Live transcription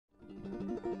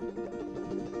Okay.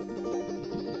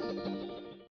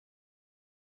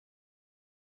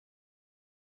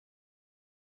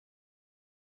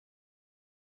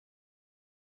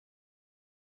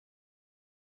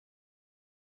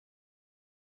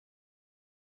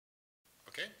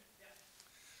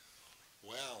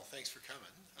 Well, thanks for coming.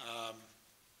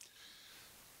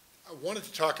 I wanted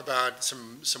to talk about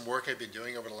some work I've been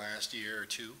doing over the last year or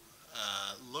two,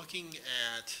 looking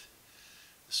at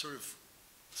sort of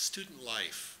student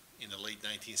life in the late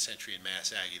 19th century in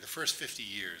Mass Aggie. The first 50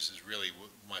 years is really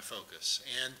my focus.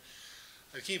 And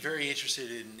I became very interested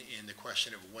in the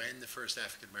question of when the first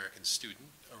African American student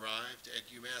arrived at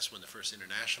UMass, when the first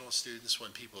international students,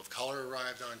 when people of color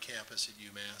arrived on campus at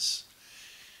UMass.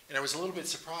 And I was a little bit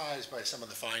surprised by some of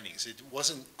the findings. It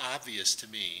wasn't obvious to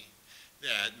me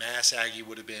that Mass Aggie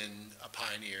would have been a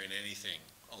pioneer in anything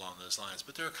along those lines.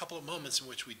 But there are a couple of moments in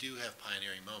which we do have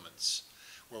pioneering moments,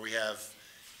 where we have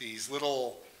these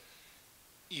little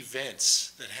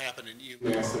events that happen in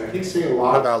UMass that I think say a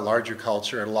lot about larger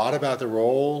culture, a lot about the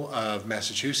role of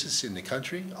Massachusetts in the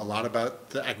country, a lot about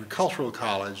the agricultural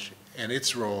college and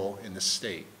its role in the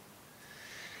state.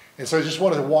 And so I just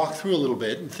wanted to walk through a little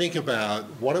bit and think about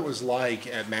what it was like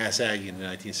at Mass Aggie in the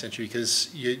 19th century,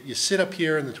 because you sit up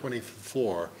here on the 25th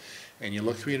floor and you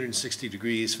look 360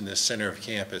 degrees from the center of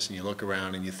campus and you look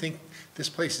around and you think this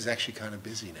place is actually kind of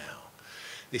busy now.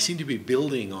 They seem to be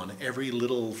building on every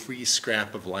little free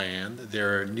scrap of land.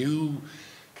 There are new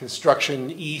construction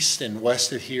east and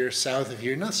west of here, south of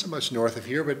here, not so much north of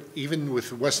here, but even with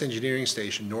the West Engineering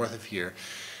Station north of here.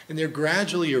 And they're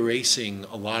gradually erasing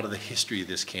a lot of the history of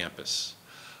this campus.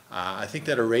 I think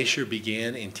that erasure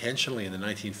began intentionally in the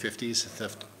 1950s.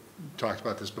 I've talked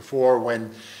about this before,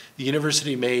 when the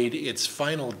university made its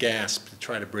final gasp to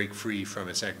try to break free from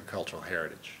its agricultural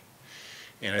heritage.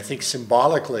 And I think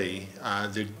symbolically, a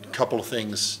couple of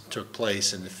things took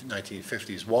place in the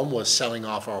 1950s. One was selling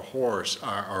off our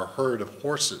herd of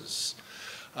horses.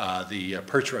 The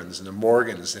Percherons and the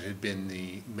Morgans that had been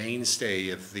the mainstay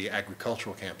of the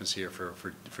agricultural campus here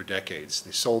for decades.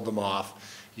 They sold them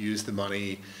off, used the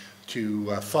money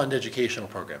to fund educational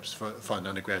programs, fund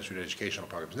undergraduate educational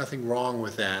programs. Nothing wrong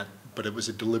with that, but it was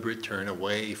a deliberate turn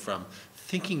away from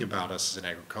thinking about us as an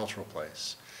agricultural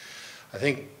place. I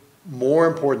think more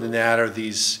important than that are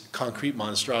these concrete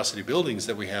monstrosity buildings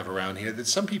that we have around here that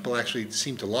some people actually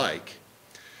seem to like.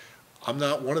 I'm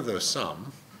not one of those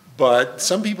some. But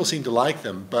some people seem to like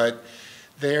them, but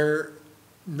they're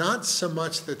not so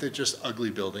much that they're just ugly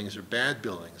buildings or bad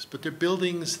buildings, but they're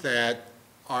buildings that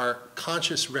are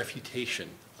conscious refutation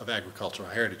of agricultural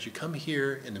heritage. You come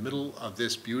here in the middle of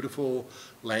this beautiful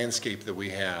landscape that we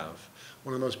have,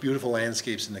 one of the most beautiful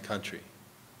landscapes in the country.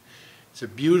 It's a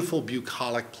beautiful,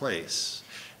 bucolic place,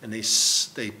 and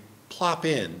they plop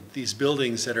in these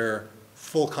buildings that are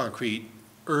full concrete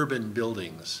urban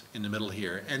buildings in the middle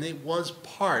here. And it was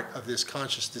part of this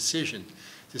conscious decision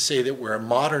to say that we're a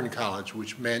modern college,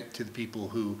 which meant to the people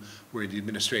who were in the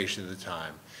administration at the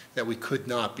time that we could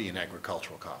not be an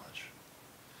agricultural college.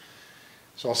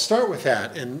 So I'll start with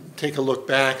that and take a look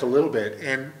back a little bit.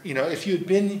 And if you'd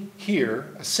been here,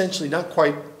 essentially not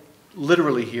quite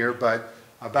literally here, but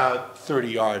about 30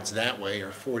 yards that way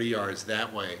or 40 yards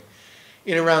that way,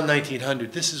 in around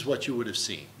 1900, this is what you would have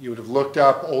seen. You would have looked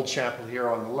up Old Chapel here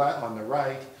on the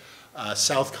right,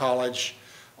 South College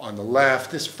on the left.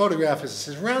 This photograph is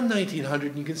around 1900,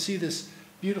 and you can see this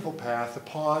beautiful path. The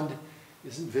pond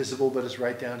isn't visible, but it's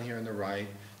right down here on the right.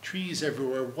 Trees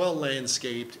everywhere, well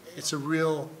landscaped. It's a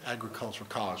real agricultural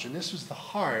college, and this was the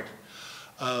heart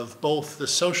of both the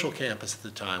social campus at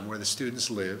the time, where the students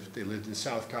lived. They lived in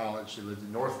South College, they lived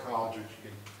in North College, which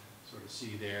you can sort of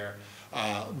see there.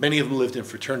 Many of them lived in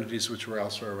fraternities, which were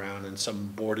elsewhere around, and some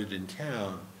boarded in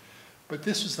town. But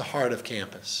this was the heart of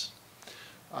campus.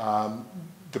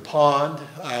 The pond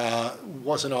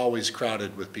wasn't always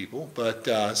crowded with people,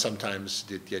 but sometimes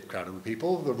did get crowded with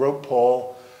people. The rope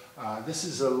pole, this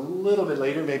is a little bit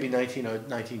later, maybe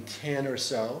 1910 or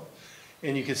so.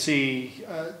 And you can see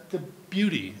the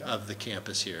beauty of the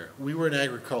campus here. We were an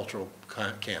agricultural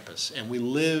campus, and we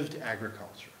lived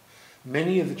agriculture.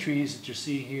 Many of the trees that you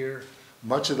see here,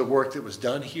 much of the work that was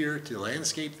done here to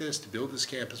landscape this, to build this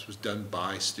campus, was done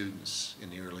by students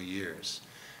in the early years.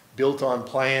 Built on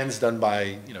plans done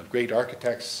by great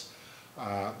architects,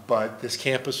 but this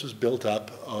campus was built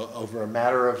up over a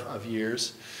matter of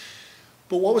years.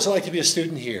 But what was it like to be a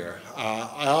student here?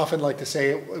 I often like to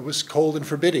say it was cold and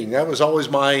forbidding. That was always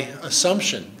my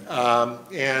assumption.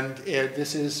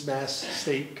 This is Mass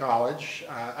State College,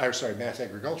 Mass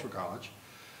Agricultural College.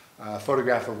 A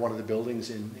photograph of one of the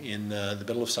buildings in the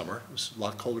middle of summer. It was a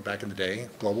lot colder back in the day.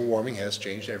 Global warming has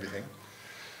changed everything.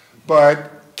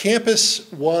 But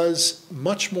campus was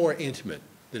much more intimate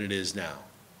than it is now.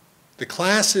 The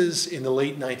classes in the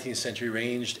late 19th century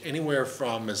ranged anywhere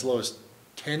from as low as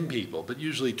 10 people, but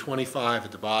usually 25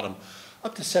 at the bottom,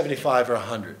 up to 75 or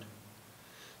 100.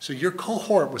 So your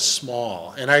cohort was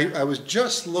small. And I was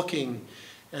just looking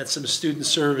at some student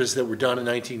surveys that were done in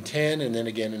 1910 and then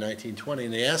again in 1920,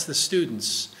 and they asked the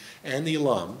students and the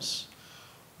alums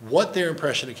what their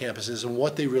impression of campus is and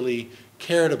what they really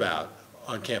cared about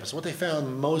on campus, what they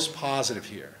found most positive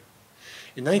here.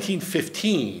 In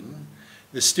 1915,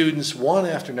 the students, one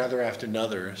after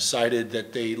another, cited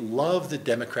that they love the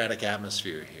democratic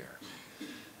atmosphere here.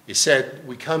 They said,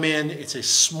 we come in, it's a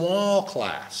small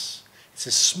class, it's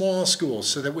a small school,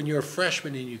 so that when you're a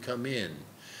freshman and you come in,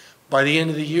 by the end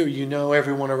of the year, you know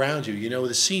everyone around you. You know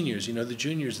the seniors, you know the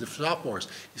juniors, the sophomores.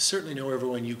 You certainly know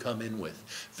everyone you come in with.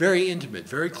 Very intimate,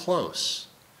 very close.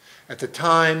 At the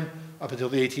time, up until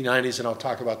the 1890s, and I'll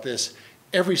talk about this,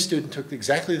 every student took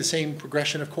exactly the same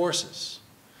progression of courses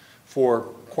for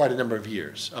quite a number of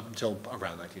years, up until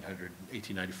around 1900,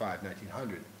 1895,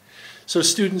 1900. So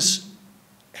students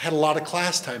had a lot of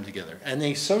class time together, and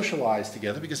they socialized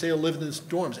together because they all lived in these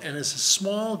dorms. And as a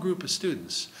small group of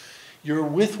students, you're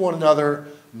with one another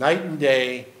night and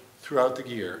day throughout the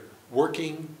year,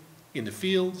 working in the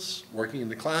fields, working in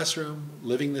the classroom,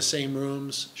 living in the same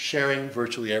rooms, sharing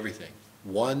virtually everything.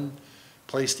 One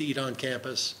place to eat on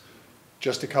campus,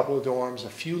 just a couple of dorms, a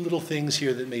few little things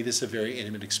here that made this a very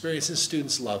intimate experience, and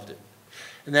students loved it.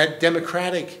 And that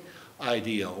democratic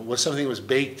ideal was something that was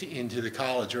baked into the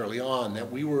college early on,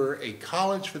 that we were a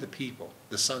college for the people,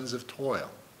 the sons of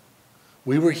toil.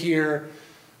 We were here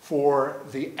for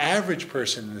the average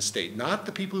person in the state, not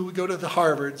the people who would go to the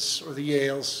Harvards or the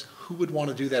Yales, who would want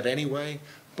to do that anyway,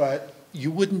 but you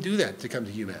wouldn't do that to come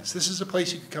to UMass. This is a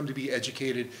place you could come to be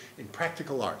educated in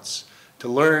practical arts, to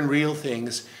learn real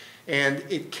things, and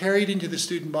it carried into the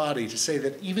student body to say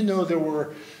that even though there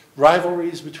were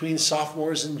rivalries between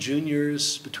sophomores and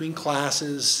juniors, between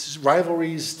classes,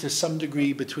 rivalries to some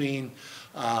degree between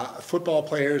football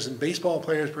players and baseball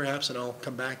players perhaps, and I'll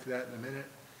come back to that in a minute.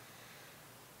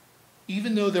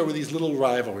 Even though there were these little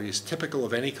rivalries typical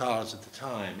of any college at the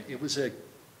time, it was a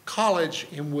college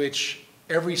in which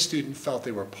every student felt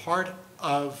they were part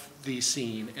of the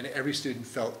scene and every student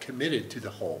felt committed to the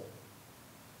whole.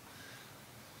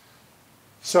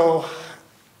 So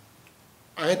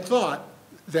I had thought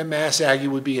that Mass Aggie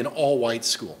would be an all-white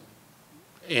school,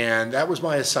 and that was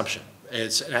my assumption.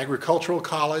 It's an agricultural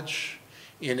college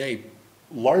in a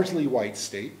largely white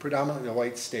state, predominantly a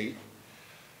white state,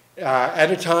 at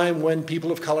a time when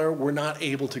people of color were not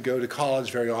able to go to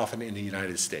college very often in the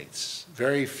United States.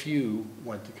 Very few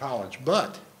went to college.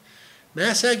 But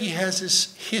Mass Aggie has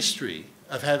this history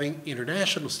of having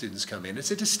international students come in.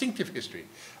 It's a distinctive history,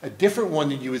 a different one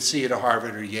than you would see at a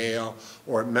Harvard or Yale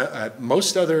or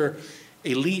most other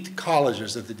elite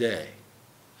colleges of the day.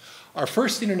 Our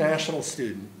first international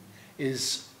student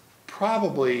is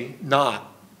probably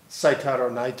not Saitaro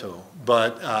Naito,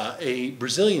 but a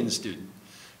Brazilian student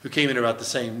who came in about the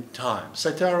same time.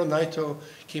 Saitaro Naito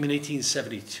came in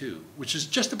 1872, which is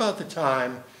just about the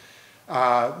time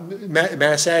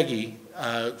Mass Aggie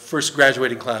first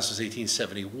graduating class was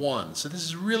 1871. So this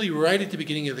is really right at the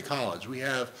beginning of the college. We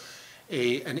have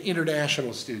an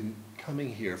international student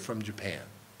coming here from Japan.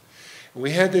 And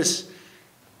we had this,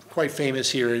 quite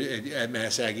famous here at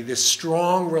Mass Aggie, this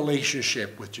strong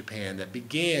relationship with Japan that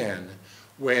began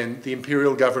when the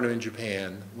imperial government in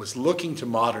Japan was looking to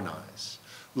modernize,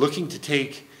 looking to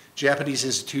take Japanese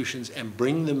institutions and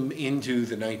bring them into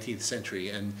the 19th century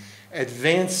and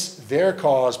advance their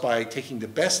cause by taking the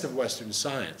best of Western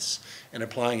science and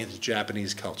applying it to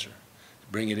Japanese culture, to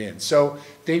bring it in. So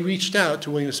they reached out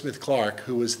to William Smith Clark,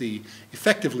 who was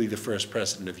effectively the first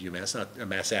president of UMass, not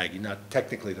Mass Aggie, not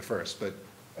technically the first, but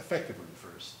effectively the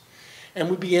first. And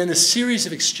we began a series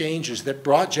of exchanges that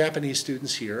brought Japanese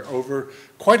students here over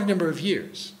quite a number of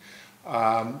years.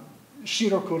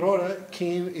 Shiro Kuroda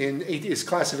came in his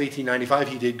class of 1895.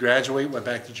 He did graduate, went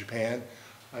back to Japan.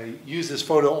 I use this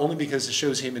photo only because it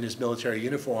shows him in his military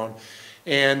uniform.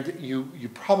 And you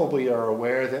probably are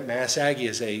aware that Mass Aggie,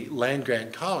 as a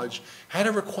land-grant college, had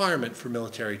a requirement for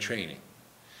military training.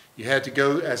 You had to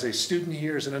go as a student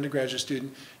here, as an undergraduate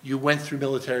student, you went through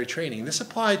military training. This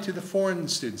applied to the foreign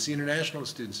students, the international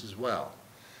students as well.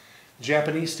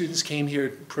 Japanese students came here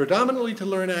predominantly to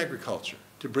learn agriculture,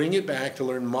 to bring it back, to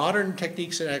learn modern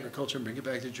techniques in agriculture and bring it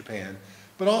back to Japan,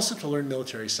 but also to learn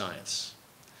military science.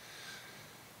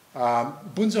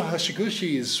 Bunzo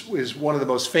Hashiguchi is one of the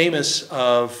most famous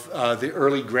of the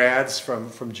early grads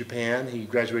from Japan. He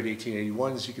graduated in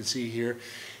 1881, as you can see here.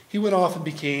 he went off and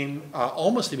became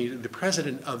almost immediately the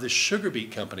president of the sugar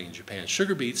beet company in Japan.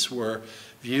 Sugar beets were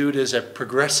viewed as a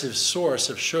progressive source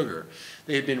of sugar.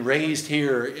 They had been raised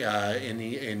here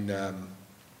in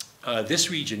this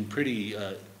region pretty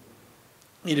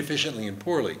inefficiently and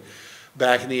poorly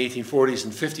back in the 1840s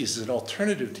and 50s as an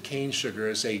alternative to cane sugar,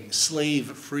 as a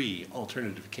slave-free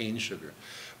alternative to cane sugar.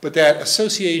 But that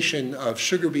association of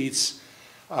sugar beets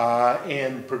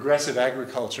and progressive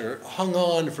agriculture hung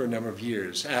on for a number of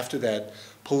years after that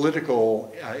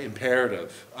political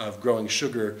imperative of growing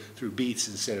sugar through beets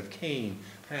instead of cane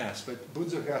passed. But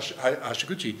Bunzo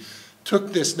Hashiguchi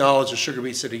took this knowledge of sugar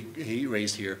beets that he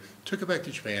raised here, took it back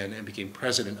to Japan, and became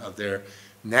president of their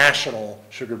national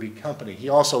sugar beet company. He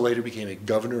also later became a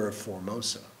governor of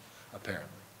Formosa, apparently.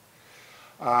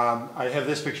 I have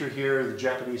this picture here, the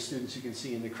Japanese students you can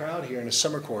see in the crowd here in a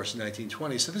summer course in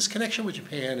 1920. So this connection with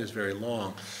Japan is very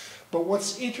long. But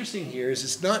what's interesting here is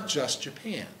it's not just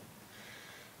Japan.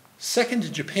 Second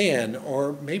to Japan,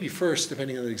 or maybe first,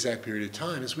 depending on the exact period of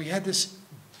time, is we had this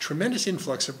tremendous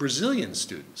influx of Brazilian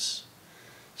students.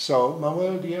 So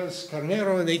Manuel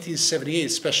Dias-Carneiro in 1878,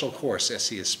 special course,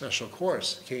 SC's special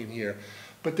course, came here.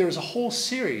 But there was a whole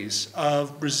series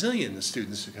of Brazilian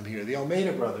students who come here. The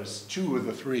Almeida brothers, 2 of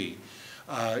the 3,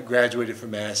 graduated from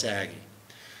Mass Aggie.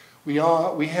 We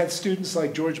had students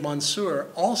like George Mansour,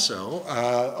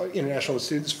 also international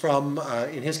students from,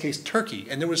 in his case, Turkey.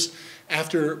 And there was,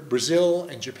 after Brazil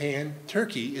and Japan,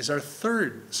 Turkey is our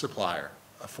 3rd supplier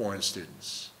of foreign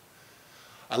students.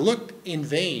 I looked in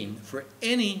vain for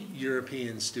any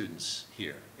European students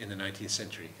here in the 19th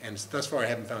century, and thus far I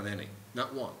haven't found any,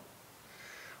 not one.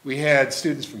 We had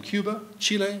students from Cuba,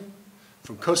 Chile,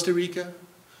 from Costa Rica,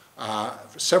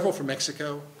 several from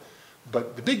Mexico,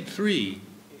 but the big 3,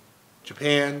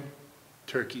 Japan,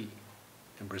 Turkey,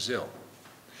 and Brazil.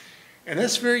 And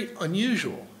that's very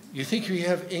unusual. You think you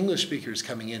have English speakers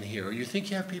coming in here, or you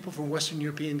think you have people from Western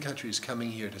European countries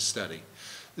coming here to study.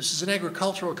 This is an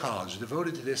agricultural college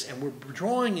devoted to this, and we're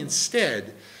drawing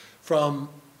instead from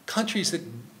countries that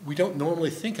we don't normally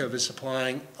think of as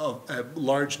supplying a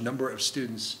large number of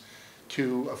students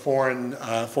to a foreign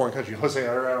country. Jose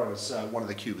Herrera was one of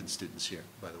the Cuban students here,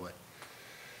 by the way.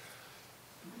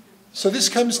 So this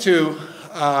comes to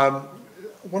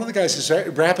one of the guys who's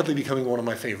rapidly becoming one of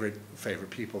my favorite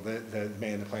people, the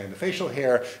man that planned the facial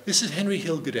hair. This is Henry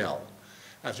Hill Goodell,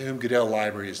 after whom Goodell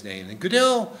Library is named. And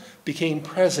Goodell became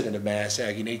president of Mass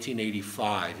Aggie in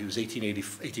 1885. He was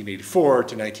 1884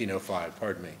 to 1905,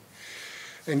 pardon me.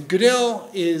 And Goodell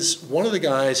is one of the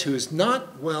guys who is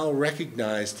not well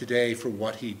recognized today for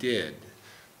what he did.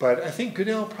 But I think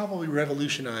Goodell probably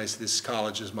revolutionized this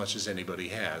college as much as anybody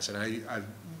has. And I've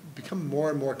become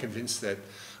more and more convinced that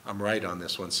I'm right on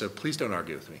this one. So please don't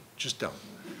argue with me. Just don't.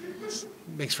 It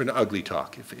makes for an ugly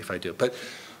talk if I do.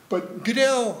 But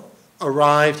Goodell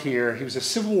arrived here. He was a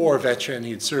Civil War veteran. He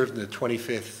had served in the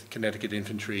 25th Connecticut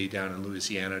Infantry down in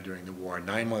Louisiana during the war, a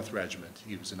 9-month regiment.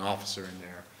 He was an officer in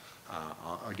there.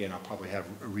 Again, I'll probably have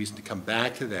a reason to come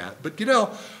back to that. But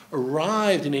Goodell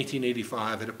arrived in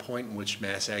 1885 at a point in which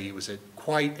Mass Aggie was at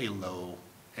quite a low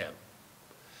ebb.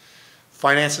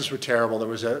 Finances were terrible. There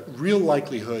was a real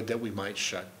likelihood that we might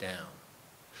shut down.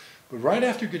 But right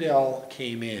after Goodell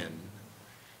came in,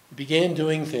 he began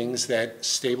doing things that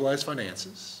stabilized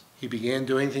finances. He began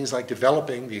doing things like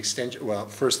developing the extension, well,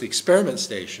 first the experiment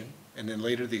station, and then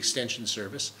later the extension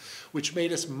service, which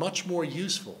made us much more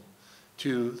useful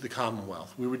to the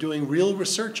Commonwealth. We were doing real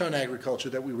research on agriculture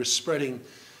that we were spreading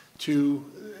to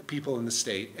people in the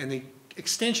state, and the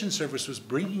extension service was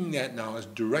bringing that knowledge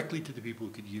directly to the people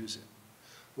who could use it.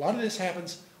 A lot of this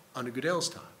happens under Goodell's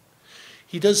time.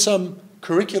 He does some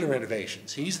curricular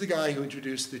innovations. He's the guy who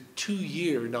introduced the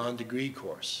 2-year non-degree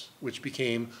course, which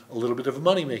became a little bit of a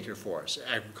moneymaker for us.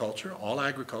 Agriculture, all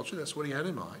agriculture, that's what he had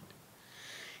in mind.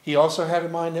 He also had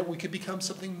in mind that we could become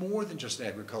something more than just an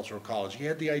agricultural college. He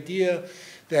had the idea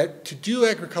that to do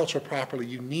agriculture properly,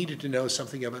 you needed to know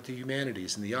something about the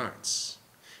humanities and the arts.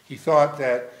 He thought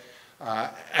that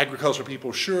agricultural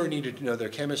people sure needed to know their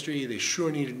chemistry, they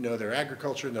sure needed to know their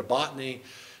agriculture and their botany,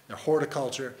 their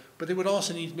horticulture, but they would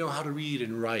also need to know how to read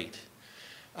and write.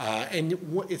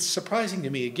 And it's surprising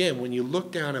to me, again, when you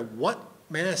look down at what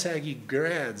Mass Aggie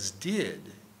grads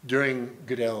did during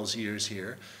Goodell's years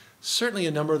here. Certainly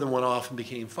a number of them went off and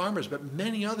became farmers, but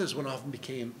many others went off and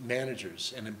became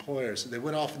managers and employers. They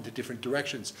went off into different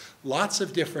directions. Lots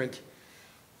of different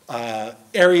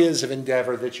areas of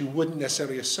endeavor that you wouldn't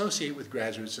necessarily associate with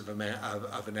graduates of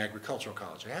an agricultural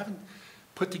college. I haven't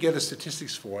put together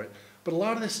statistics for it, but a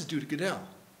lot of this is due to Goodell.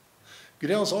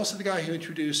 Goodell is also the guy who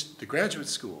introduced the graduate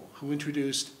school, who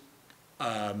introduced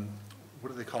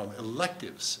what do they call them,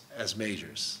 electives as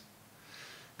majors.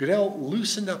 Goodell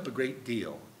loosened up a great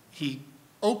deal. He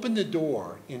opened the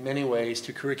door in many ways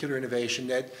to curricular innovation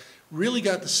that really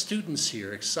got the students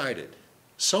here excited.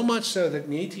 So much so that in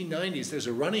the 1890s, there's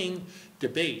a running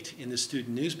debate in the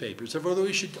student newspapers of whether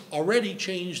we should already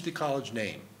change the college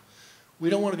name.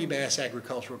 We don't want to be Mass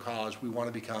Agricultural College, we want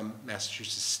to become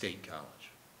Massachusetts State College.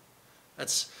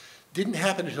 That didn't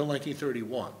happen until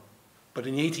 1931, but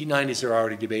in the 1890s, they're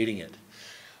already debating it.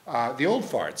 The old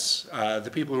farts,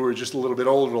 the people who were just a little bit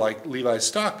older, like Levi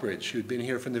Stockbridge, who'd been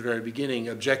here from the very beginning,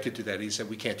 objected to that. He said,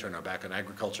 we can't turn our back on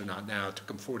agriculture, not now. It took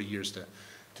him 40 years to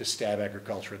stab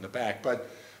agriculture in the back. But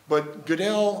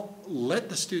Goodell let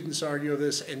the students argue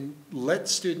this and let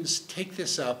students take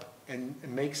this up and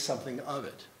make something of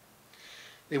it.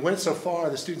 They went so far,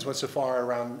 the students went so far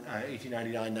around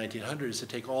 1899, 1900, as to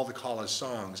take all the college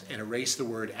songs and erase the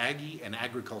word Aggie and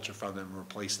agriculture from them and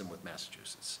replace them with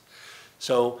Massachusetts.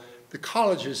 So the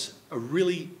college is a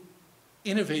really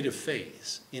innovative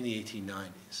phase in the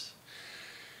 1890s.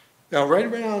 Now, right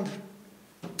around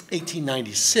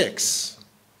 1896,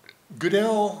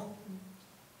 Goodell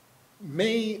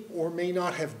may or may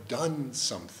not have done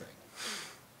something.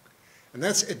 And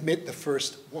that's admit the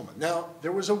first woman. Now,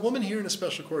 there was a woman here in a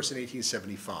special course in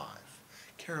 1875.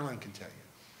 Caroline can tell you.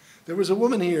 There was a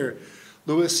woman here,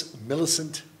 Louis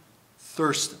Millicent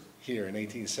Thurston, here in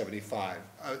 1875.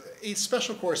 A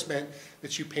special course meant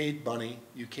that you paid money,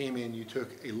 you came in, you took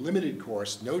a limited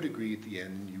course, no degree at the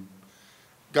end, you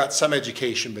got some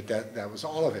education, but that was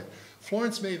all of it.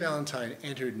 Florence May Valentine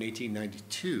entered in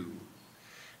 1892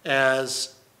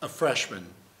 as a freshman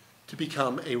to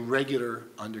become a regular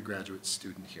undergraduate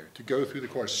student here, to go through the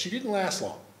course. She didn't last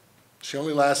long. She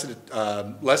only lasted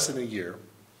less than a year.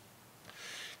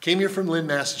 Came here from Lynn,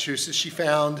 Massachusetts. She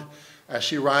found, as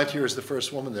she arrived here as the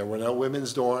first woman, there were no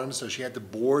women's dorms, so she had to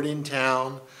board in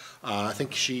town. I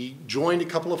think she joined a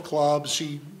couple of clubs.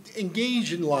 She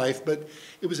engaged in life, but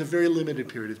it was a very limited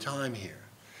period of time here.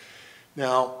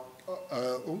 Now,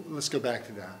 let's go back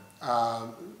to that.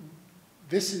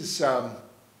 This is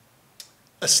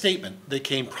a statement that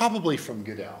came probably from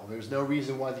Goodell. There's no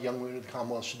reason why the young women of the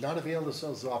Commonwealth should not avail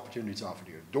themselves of opportunities offered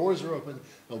here. Doors are open,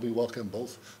 they'll be welcomed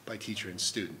both by teacher and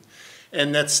student.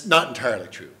 And that's not entirely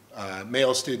true.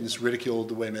 Male students ridiculed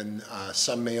the women.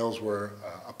 Some males were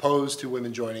opposed to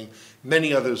women joining.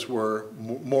 Many others were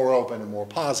more open and more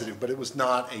positive, but it was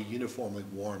not a uniformly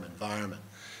warm environment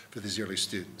for these early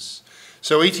students.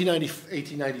 So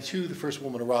 1892, the first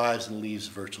woman arrives and leaves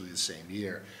virtually the same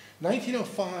year.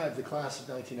 1905, the class of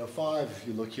 1905, if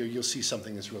you look here, you'll see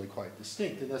something that's really quite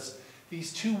distinct. And that's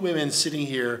these two women sitting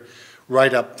here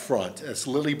right up front. It's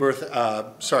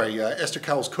Esther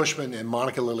Cowles Cushman and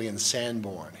Monica Lillian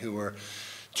Sanborn, who were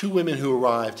two women who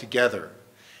arrived together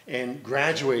and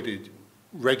graduated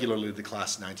regularly to the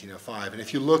class of 1905. And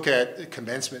if you look at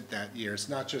commencement that year, it's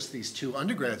not just these two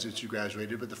undergraduates who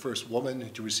graduated, but the first woman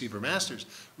to receive her master's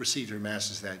received her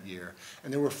master's that year.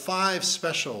 And there were 5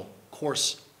 special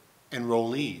course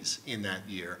enrollees in that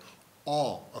year,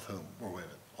 all of whom were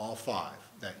women. All 5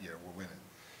 that year were women.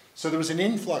 So there was an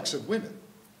influx of women.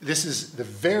 This is the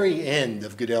very end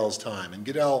of Goodell's time, and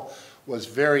Goodell was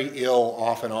very ill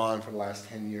off and on for the last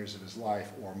 10 years of his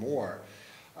life or more.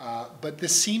 But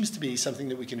this seems to be something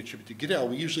that we can attribute to Goodell.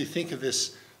 We usually think of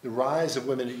this, the rise of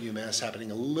women at UMass,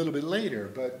 happening a little bit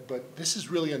later, but this is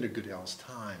really under Goodell's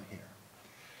time here.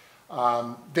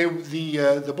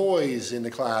 The boys in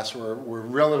the class were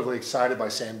relatively excited by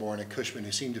Sanborn and Cushman,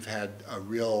 who seemed to have had a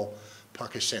real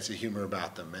puckish sense of humor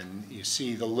about them. And you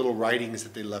see the little writings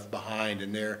that they left behind,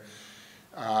 and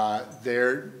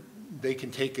they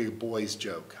can take a boy's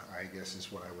joke, I guess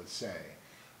is what I would say.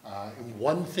 And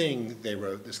one thing they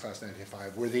wrote, this class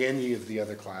 1905, we're the envy of the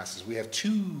other classes. We have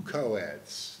 2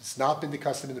 co-eds. It's not been the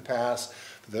custom in the past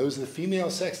for those of the female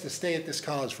sex to stay at this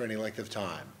college for any length of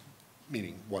time,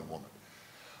 meaning one woman.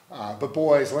 But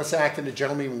boys, let's act in a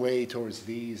gentlemanly way towards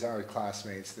these, our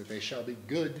classmates, that they shall be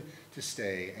good to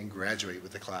stay and graduate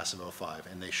with the class of 05,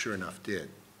 and they sure enough did.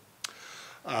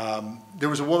 There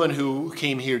was a woman who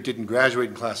came here, didn't graduate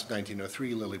in class of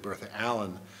 1903, Lily Bertha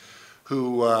Allen,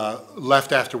 who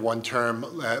left after one term,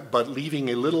 but leaving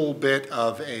a little bit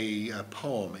of a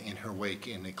poem in her wake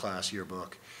in the class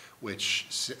yearbook,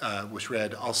 which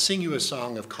read, "I'll sing you a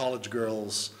song of college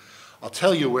girls. I'll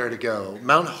tell you where to go.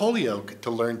 Mount Holyoke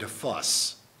to learn to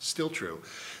fuss." Still true.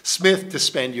 Smith to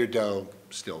spend your dough.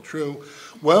 Still true.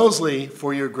 Wellesley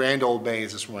for your grand old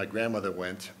maids. That's where my grandmother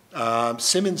went.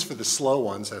 Simmons for the slow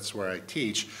ones. That's where I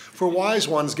teach. For wise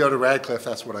ones, go to Radcliffe.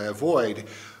 That's what I avoid.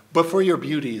 But for your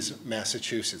beauties,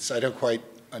 Massachusetts. I don't quite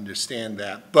understand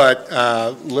that, but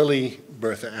Lily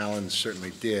Bertha Allen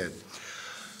certainly did.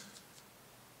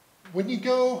 When you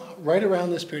go right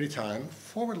around this period of time,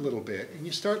 forward a little bit, and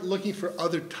you start looking for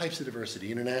other types of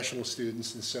diversity, international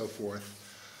students and so forth,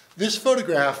 this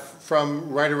photograph from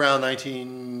right around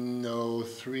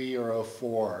 1903 or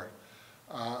 04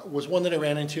 was one that I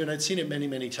ran into, and I'd seen it many,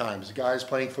 many times. Guys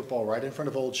playing football right in front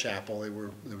of Old Chapel.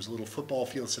 There was a little football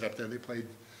field set up there. They played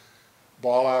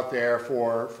ball out there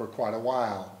for quite a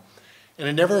while. And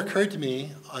it never occurred to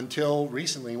me until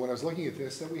recently when I was looking at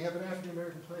this that we have an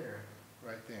African-American player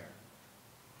right there.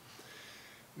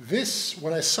 This,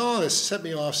 when I saw this, set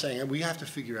me off saying, we have to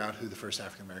figure out who the first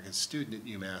African-American student at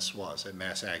UMass was, at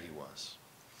Mass Aggie was.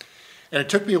 And it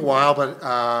took me a while, but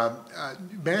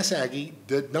Mass Aggie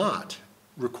did not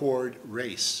record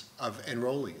race of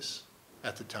enrollees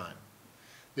at the time.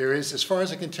 There is, as far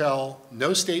as I can tell,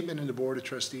 no statement in the Board of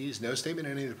Trustees, no statement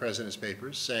in any of the President's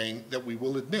papers saying that we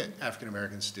will admit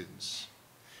African-American students.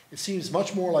 It seems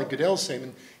much more like Goodell's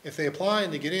statement, if they apply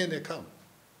and they get in, they come.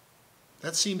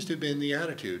 That seems to have been the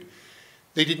attitude.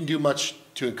 They didn't do much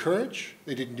to encourage.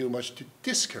 They didn't do much to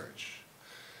discourage.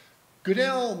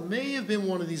 Goodell may have been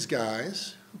one of these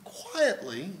guys who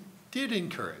quietly did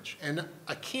encourage. And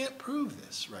I can't prove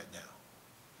this right now.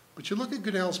 But you look at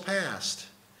Goodell's past.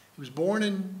 He was born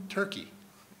in Turkey,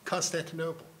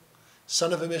 Constantinople,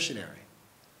 son of a missionary.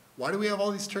 Why do we have all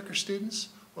these Turkish students?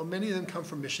 Well, many of them come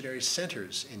from missionary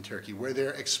centers in Turkey where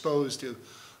they're exposed to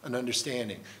an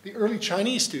understanding. The early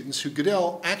Chinese students who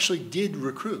Goodell actually did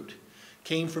recruit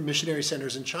came from missionary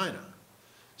centers in China.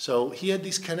 So he had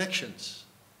these connections.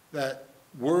 That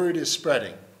word is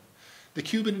spreading. The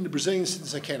Cuban and the Brazilian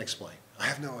students I can't explain. I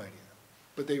have no idea,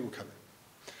 but they were coming.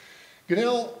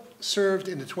 Goodell served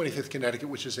in the 25th Connecticut,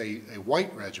 which is a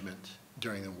white regiment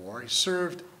during the war. He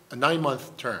served a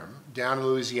 9-month term down in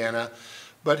Louisiana,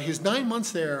 but his 9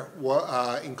 months there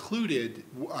included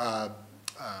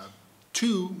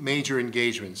 2 major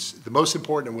engagements, the most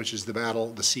important of which is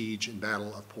the siege and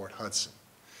battle of Port Hudson.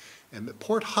 And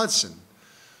Port Hudson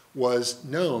was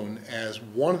known as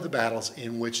one of the battles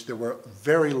in which there were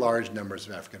very large numbers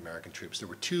of African-American troops. There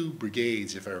were 2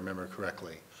 brigades, if I remember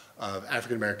correctly, of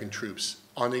African-American troops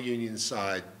on the Union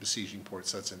side besieging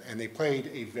Port Hudson, and they played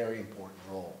a very important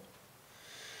role.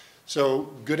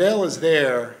 So Goodell is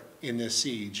there in this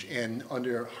siege and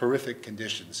under horrific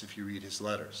conditions, if you read his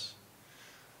letters.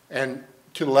 And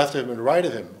to the left of him and right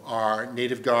of him are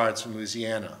native guards from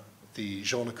Louisiana, the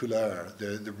jaunes couleur,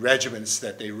 the regiments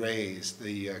that they raised,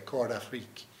 the Corps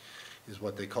d'Afrique is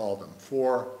what they call them,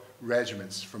 4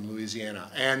 regiments from Louisiana,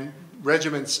 and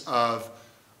regiments of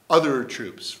other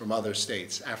troops from other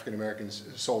states, African-American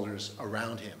soldiers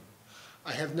around him.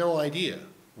 I have no idea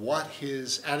what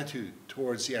his attitude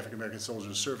towards the African-American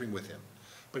soldiers serving with him,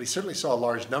 but he certainly saw a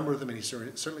large number of them, and he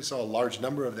certainly saw a large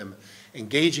number of them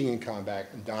engaging in combat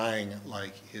and dying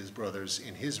like his brothers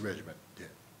in his regiment did.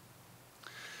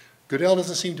 Goodell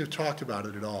doesn't seem to have talked about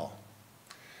it at all.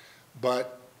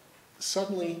 But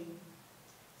suddenly,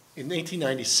 in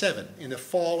 1897, in the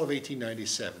fall of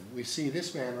 1897, we see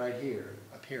this man right here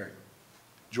appearing,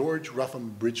 George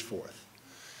Ruffum Bridgeforth.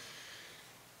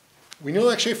 We know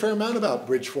actually a fair amount about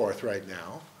Bridgeforth right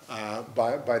now.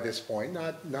 By this point,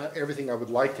 not everything I would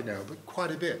like to know, but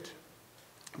quite a bit.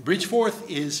 Bridgeforth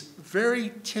is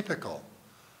very typical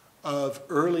of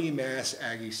early Mass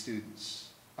Aggie students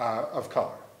of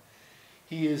color.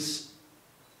 He is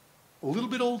a little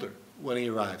bit older when he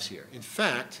arrives here. In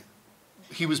fact,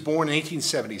 he was born in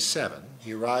 1877.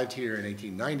 He arrived here in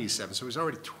 1897, so he was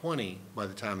already 20 by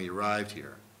the time he arrived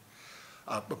here.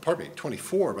 Pardon me,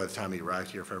 24 by the time he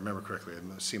arrived here, if I remember correctly. I'm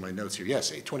going to see my notes here.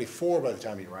 Yes, 24 by the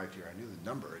time he arrived here. I knew the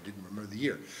number. I didn't remember the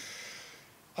year.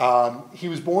 He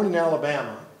was born in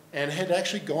Alabama and had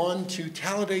actually gone to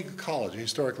Talladega College, a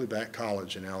historically black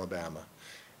college in Alabama,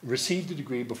 received a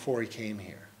degree before he came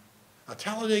here. Now,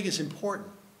 Talladega is important.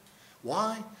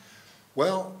 Why?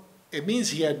 Well, it means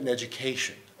he had an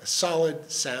education, a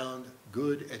solid, sound,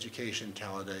 good education in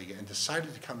Talladega, and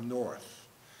decided to come north.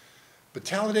 But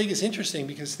Talladega is interesting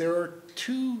because there are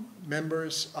 2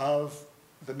 members of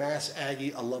the Mass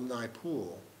Aggie alumni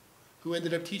pool who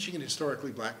ended up teaching in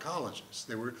historically black colleges.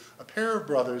 They were a pair of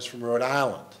brothers from Rhode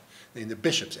Island named the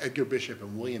Bishops, Edgar Bishop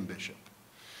and William Bishop.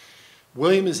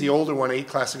 William is the older one,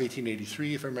 class of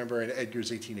 1883, if I remember, and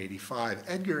Edgar's 1885.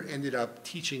 Edgar ended up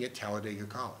teaching at Talladega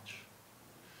College.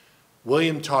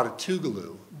 William taught at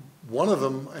Tougaloo. One of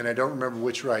them, and I don't remember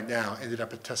which right now, ended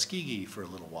up at Tuskegee for a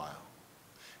little while.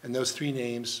 And those 3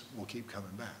 names will keep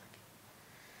coming back.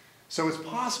 So it's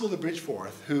possible that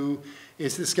Bridgeforth, who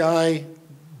is this guy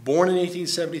born in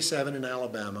 1877 in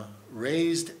Alabama,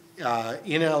 raised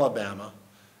in Alabama,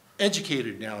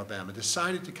 educated in Alabama,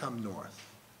 decided to come north.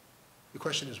 The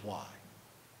question is why?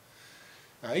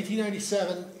 Now,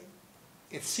 1897,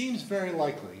 it seems very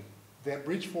likely that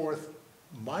Bridgeforth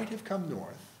might have come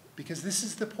north because this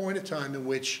is the point of time in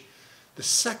which the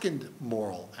Second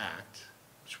Morrill Act,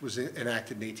 which was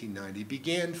enacted in 1890,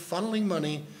 began funneling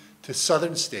money to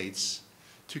southern states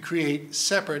to create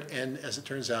separate and, as it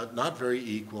turns out, not very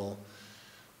equal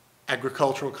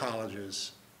agricultural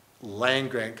colleges,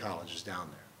 land-grant colleges down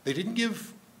there. They didn't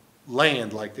give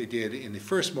land like they did in the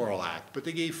first Morrill Act, but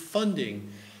they gave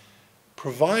funding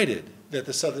provided that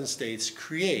the southern states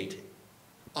create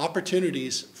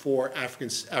opportunities for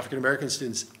African-American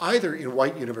students either in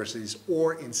white universities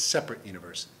or in separate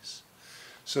universities.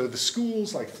 So the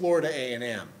schools like Florida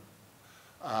A&M,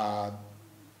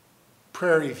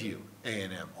 Prairie View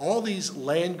A&M, all these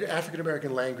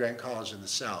African-American land-grant colleges in the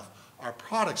South are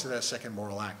products of that Second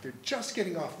Morrill Act. They're just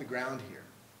getting off the ground here.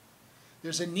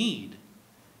 There's a need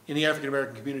in the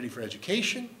African-American community for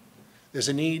education. There's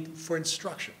a need for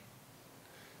instruction.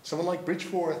 Someone like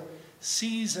Bridgeforth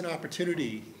sees an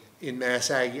opportunity in Mass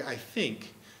Aggie, I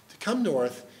think, to come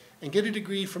north and get a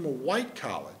degree from a white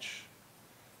college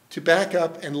to back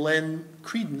up and lend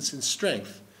credence and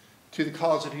strength to the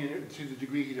college to the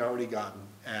degree he'd already gotten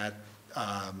at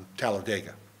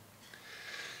Talladega.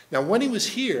 Now, when he was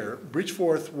here,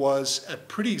 Bridgeforth was a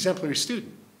pretty exemplary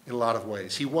student in a lot of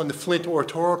ways. He won the Flint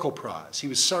Oratorical Prize. He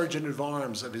was sergeant at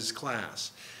arms of his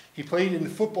class. He played in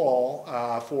football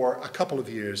for a couple of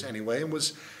years anyway and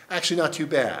was actually not too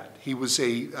bad. He was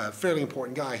a fairly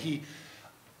important guy. He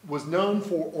was known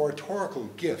for oratorical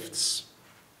gifts.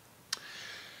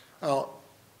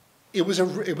 It was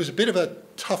a bit of a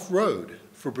tough road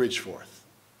for Bridgeforth.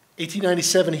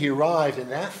 1897 he arrived, and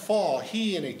that fall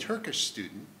he and a Turkish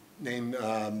student named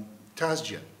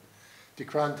Tazcan,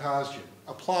 Dikran Tazcan,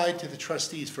 applied to the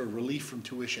trustees for relief from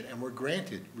tuition and were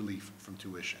granted relief from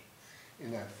tuition in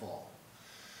that fall.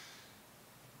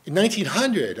 In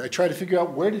 1900, I tried to figure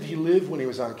out where did he live when he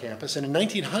was on campus, and in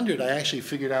 1900 I actually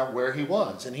figured out where he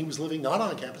was, and he was living not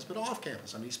on campus but off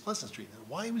campus on East Pleasant Street. Now,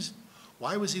 why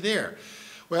was he there?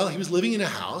 Well, he was living in a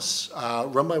house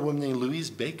run by a woman named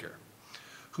Louisa Baker,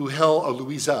 who held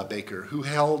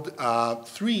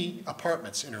 3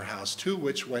 apartments in her house, 2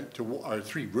 which went to, or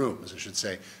 3 rooms, I should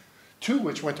say, 2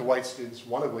 which went to white students,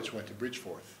 1 of which went to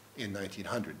Bridgeforth in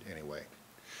 1900 anyway.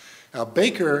 Now,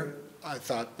 Baker, I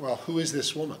thought, well, who is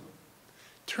this woman?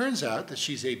 Turns out that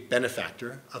she's a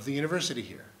benefactor of the university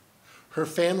here. Her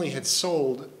family had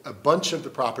sold a bunch of the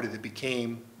property that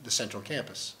became the central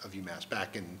campus of UMass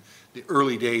back in the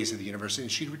early days of the university,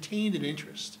 and she'd retained an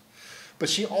interest. But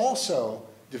she also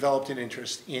developed an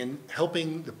interest in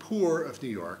helping the poor of New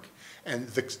York and,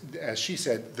 as she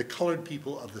said, the colored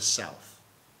people of the South.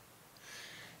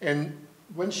 And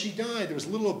when she died, there was a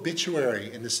little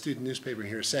obituary in the student newspaper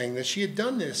here saying that she had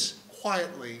done this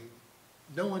quietly.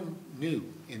 No one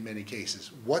knew, in many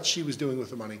cases, what she was doing with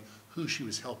the money, who she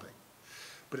was helping.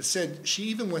 But it said she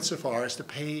even went so far as to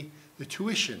pay the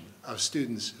tuition of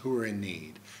students who were in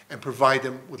need and provide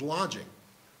them with lodging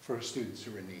for students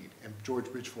who were in need. And George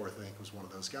Bridgeforth, I think, was one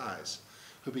of those guys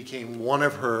who became one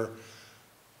of her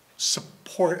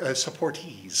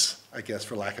supportees, I guess,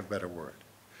 for lack of a better word.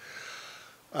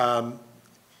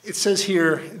 It says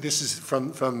here, this is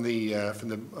from the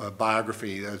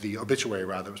biography, the obituary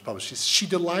rather, that was published. She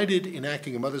delighted in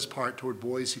acting a mother's part toward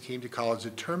boys who came to college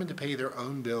determined to pay their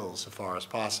own bills so far as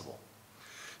possible.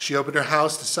 She opened her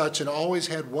house to such and always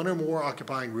had 1 or more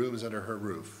occupying rooms under her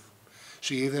roof.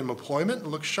 She gave them employment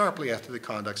and looked sharply after the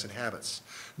conducts and habits.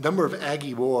 The number of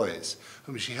Aggie boys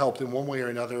whom she helped in one way or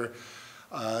another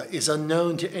is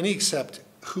unknown to any except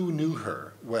who knew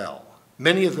her well.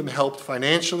 Many of them helped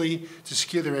financially to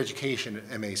secure their education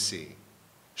at MAC.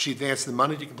 She advanced the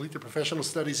money to complete their professional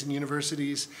studies in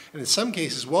universities, and in some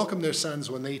cases welcomed their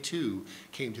sons when they too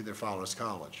came to their father's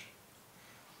college.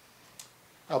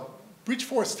 Now,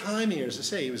 Bridgeforth's time here, as I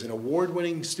say, he was an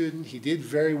award-winning student. He did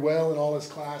very well in all his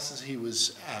classes. He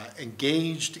was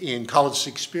engaged in College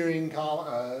Shakespearean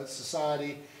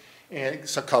Society and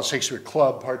College Shakespeare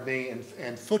Club, pardon me,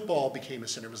 and football became a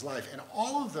center of his life. And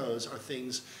all of those are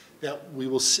things that we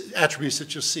will see, attributes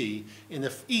that you'll see in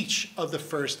each of the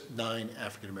first 9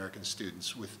 African-American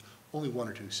students, with only 1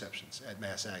 or 2 exceptions at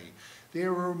Mass Aggie. They are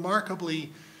a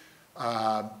remarkably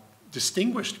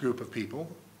distinguished group of people,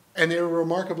 and they're a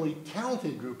remarkably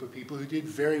talented group of people who did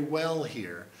very well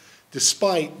here,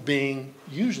 despite being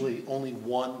usually only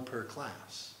 1 per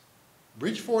class.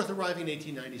 Bridgeforth arriving in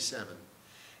 1897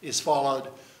 is followed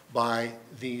by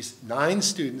these 9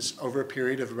 students over a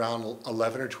period of around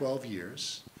 11 or 12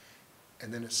 years,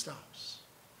 and then it stops.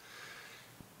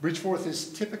 Bridgeforth is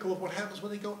typical of what happens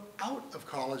when they go out of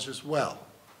college as well.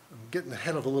 I'm getting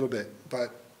ahead of a little bit,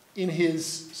 but in his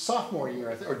sophomore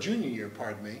year, or junior year,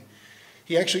 pardon me,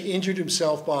 he actually injured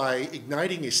himself by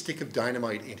igniting a stick of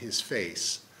dynamite in his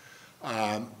face,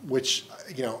 which,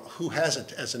 you know, who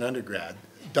hasn't as an undergrad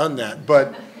done that?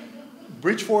 But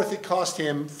Bridgeforth, it cost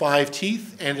him 5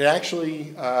 teeth, and it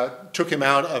actually took him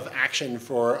out of action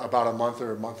for about a month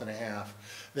or a month and a half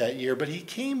that year. But he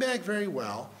came back very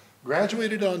well,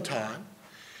 graduated on time.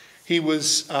 He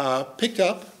was picked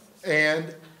up,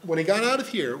 and when he got out of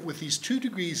here with these 2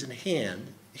 degrees in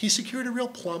hand, he secured a real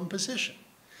plum position.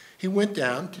 He went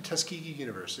down to Tuskegee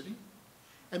University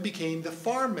and became the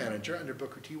farm manager under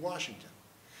Booker T. Washington.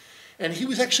 And he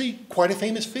was actually quite a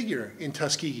famous figure in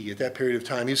Tuskegee at that period of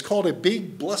time. He was called a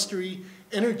big, blustery,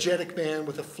 energetic man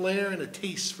with a flair and a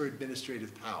taste for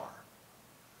administrative power.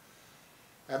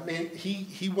 I mean,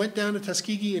 he went down to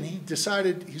Tuskegee and he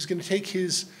decided he was going to take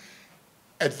his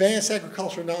advanced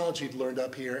agricultural knowledge he'd learned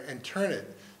up here and turn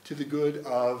it to the good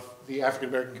of the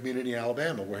African-American community in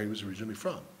Alabama, where he was originally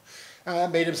from.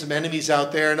 Made him some enemies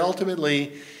out there, and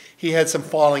ultimately he had some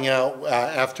falling out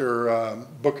after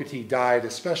Booker T died,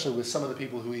 especially with some of the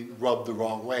people who he rubbed the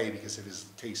wrong way because of his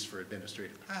taste for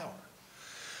administrative power.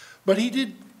 But he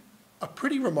did a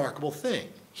pretty remarkable thing.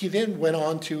 He then went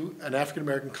on to an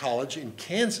African-American college in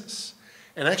Kansas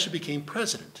and actually became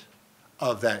president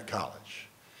of that college.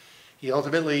 He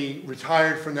ultimately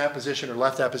retired from that position, or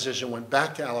left that position, went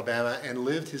back to Alabama, and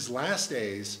lived his last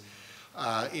days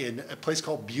in a place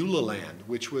called Beulah Land,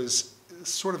 which was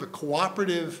sort of a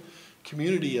cooperative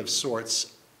community of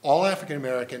sorts, all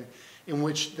African-American, in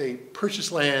which they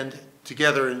purchased land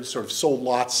together and sort of sold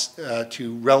lots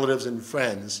to relatives and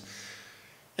friends.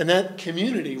 And that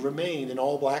community remained an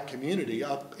all-black community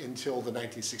up until the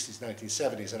 1960s,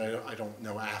 1970s, and I don't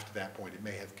know after that point. It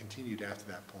may have continued after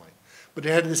that point. But it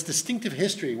had this distinctive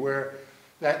history where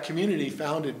that community,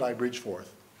 founded by Bridgeforth,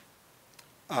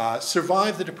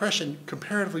 survived the Depression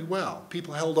comparatively well.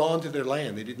 People held on to their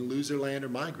land. They didn't lose their land or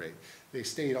migrate. They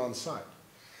stayed on site.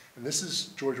 And this is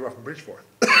George Ruffin Bridgeforth.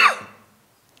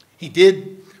 He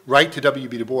did write to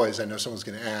W.B. Du Bois. I know someone's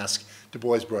going to ask. Du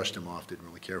Bois brushed him off, didn't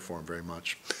really care for him very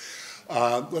much.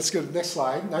 Let's go to the next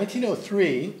slide.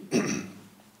 1903,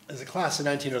 as a class in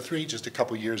 1903, just a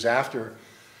couple years after.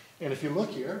 And if you look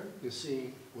here, you'll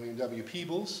see William W.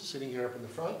 Peebles sitting here up in the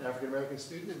front, an African-American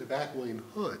student. In the back, William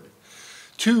Hood.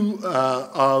 2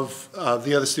 of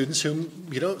the other students whom,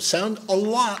 you know, sound a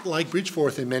lot like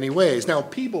Bridgeforth in many ways. Now,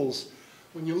 Peebles,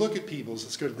 when you look at Peebles,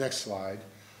 let's go to the next slide,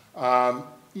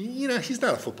 you know, he's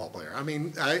not a football player. I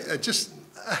mean, I just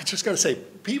got to say,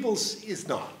 Peebles is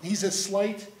not. He's a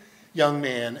slight young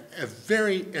man, a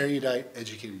very erudite,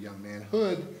 educated young man.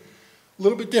 Hood, a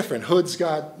little bit different. Hood's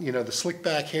got, you know, the slick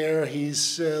back hair.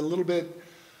 He's a little bit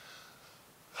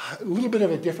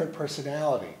of a different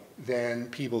personality than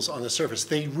Peebles on the surface.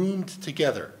 They roomed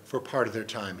together for part of their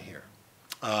time here,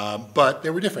 but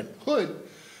they were different. Hood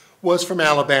was from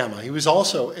Alabama. He was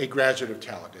also a graduate of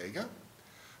Talladega.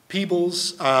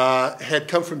 Peebles had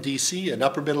come from D.C., an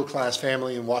upper middle class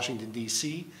family in Washington,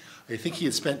 D.C. I think he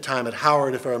had spent time at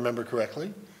Howard, if I remember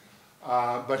correctly.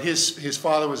 But his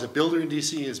father was a builder in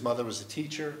D.C., his mother was a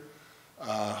teacher.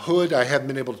 Hood, I haven't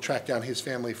been able to track down his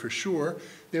family for sure.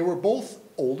 They were both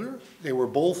older. They were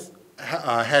both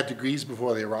had degrees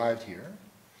before they arrived here.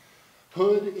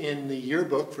 Hood, in the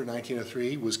yearbook for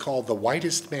 1903, was called the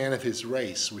whitest man of his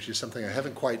race, which is something I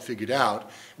haven't quite figured out.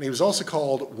 And he was also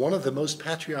called one of the most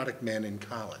patriotic men in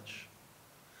college.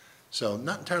 So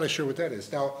not entirely sure what that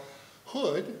is. Now,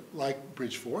 Hood, like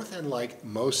Bridgeforth and like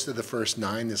most of the first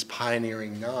 9, this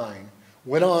pioneering 9,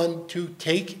 went on to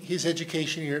take his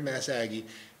education here at Mass Aggie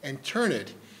and turn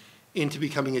it into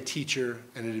becoming a teacher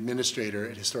and an administrator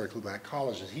at historically black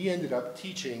colleges. He ended up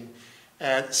teaching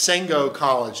at Sengo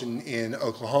College in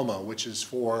Oklahoma, which is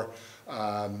for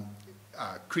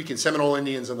Creek and Seminole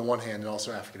Indians on the one hand and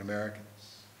also African Americans.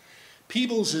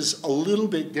 Peebles is a little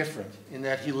bit different in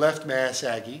that he left Mass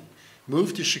Aggie,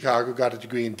 moved to Chicago, got a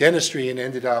degree in dentistry, and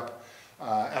ended up,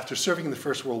 after serving in the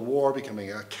First World War,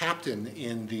 becoming a captain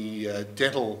in the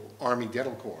Army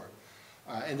Dental Corps.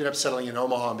 Ended up settling in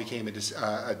Omaha and became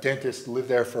a dentist, lived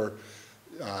there for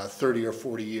 30 or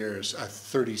 40 years,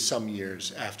 30-some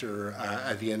years after,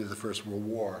 at the end of the First World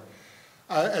War,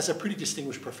 as a pretty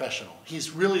distinguished professional.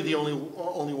 He's really the only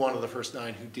one of the first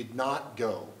 9 who did not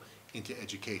go into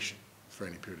education for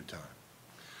any period of time.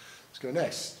 Let's go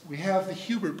next. We have the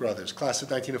Hubert brothers, class of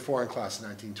 1904 and class of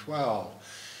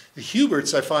 1912. The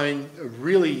Huberts I find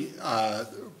really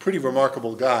pretty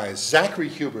remarkable guys. Zachary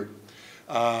Hubert,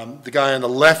 the guy on the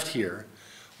left here,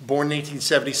 born in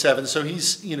 1877, so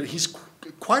he's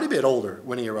quite a bit older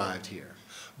when he arrived here.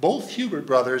 Both Hubert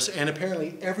brothers, and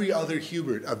apparently every other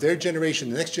Hubert of their generation,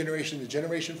 the next generation, the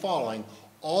generation following,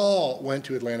 all went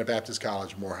to Atlanta Baptist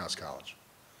College, Morehouse College.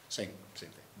 Same thing,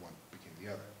 one became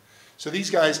the other. So these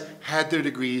guys had their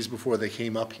degrees before they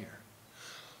came up here.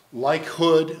 Like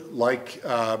Hood, like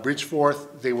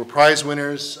Bridgeforth, they were prize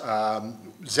winners.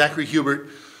 Zachary Hubert,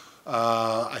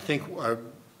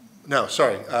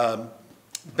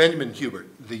 Benjamin Hubert,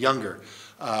 the younger,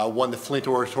 won the Flint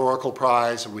Oratorical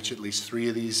Prize, of which at least 3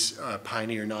 of these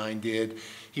Pioneer 9 did.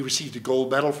 He received a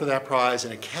gold medal for that prize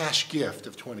and a cash gift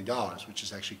of $20, which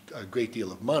is actually a great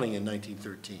deal of money in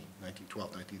 1912,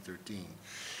 1913.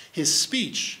 His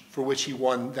speech for which he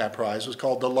won that prize was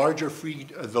called The Larger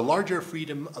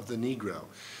Freedom of the Negro,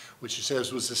 which he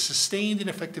says was a sustained and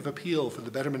effective appeal for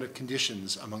the betterment of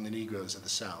conditions among the Negroes of the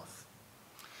South.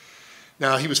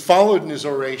 Now, he was followed in his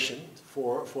oration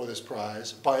for this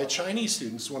prize by a Chinese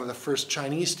student, one of the first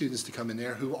Chinese students to come in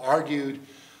there, who argued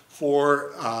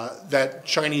for that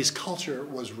Chinese culture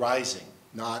was rising,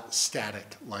 not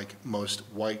static like most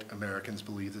white Americans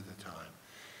believed at the time.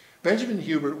 Benjamin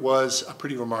Hubert was a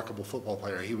pretty remarkable football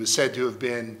player. He was said to have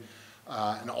been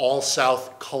an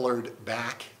all-South colored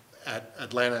back at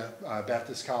Atlanta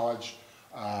Baptist College.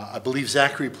 I believe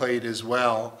Zachary played as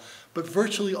well. But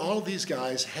virtually all of these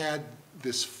guys had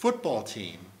this football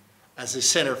team as a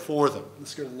center for them.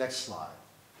 Let's go to the next slide.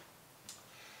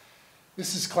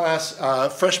 This is class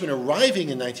freshmen arriving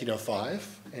in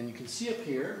 1905, and you can see up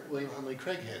here William Hunley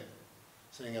Craighead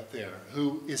sitting up there,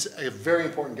 who is a very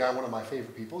important guy, one of my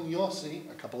favorite people. And you also see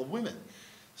a couple of women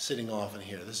sitting off in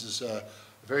here. This is a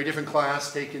very different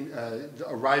class, the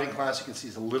arriving class. You can see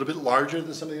is a little bit larger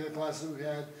than some of the other classes that we've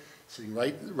had, sitting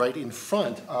right in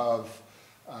front of,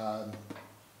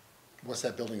 what's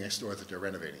that building next door that they're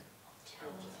renovating?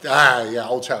 Yeah,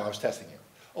 Old Chapel. I was testing you.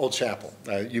 Old Chapel.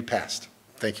 You passed.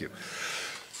 Thank you.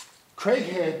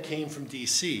 Craighead came from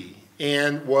D.C.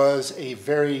 and was a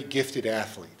very gifted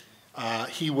athlete.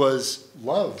 He was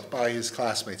loved by his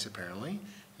classmates, apparently.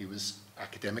 He was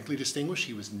academically distinguished.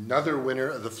 He was another winner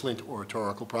of the Flint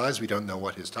Oratorical Prize. We don't know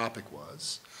what his topic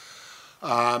was.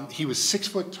 He was 6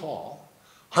 foot tall,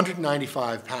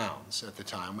 195 pounds at the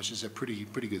time, which is a pretty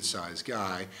good sized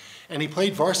guy. And he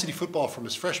played varsity football from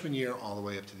his freshman year all the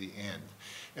way up to the end.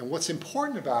 And what's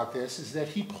important about this is that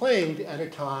he played at a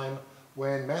time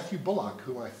when Matthew Bullock,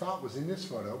 who I thought was in this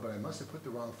photo, but I must have put the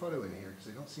wrong photo in here because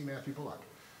I don't see Matthew Bullock.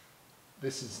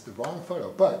 This is the wrong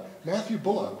photo, but Matthew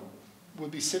Bullock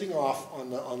would be sitting off on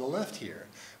the left here.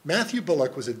 Matthew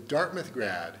Bullock was a Dartmouth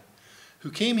grad who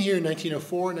came here in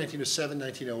 1904, 1907,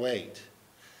 1908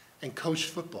 and coached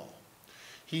football.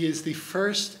 He is the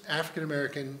first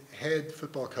African-American head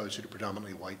football coach at a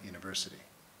predominantly white university.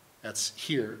 That's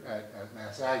here at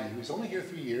Mass Aggie. He was only here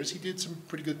 3 years. He did some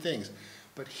pretty good things.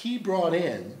 But he brought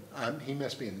in, he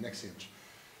must be in the next image,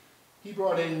 he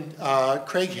brought in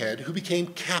Craighead, who became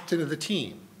captain of the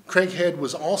team. Craighead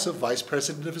was also vice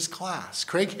president of his class.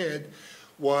 Craighead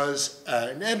was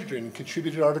an editor and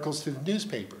contributed articles to the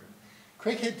newspaper.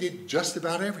 Craighead did just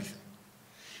about everything.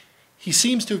 He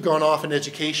seems to have gone off in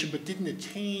education, but didn't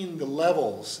attain the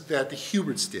levels that the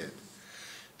Huberts did.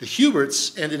 The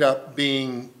Huberts ended up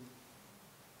being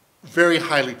very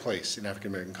highly placed in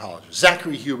African-American colleges.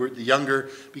 Zachary Hubert, the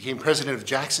younger, became president of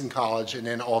Jackson College and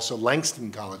then also Langston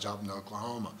College out in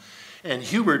Oklahoma. And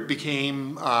Hubert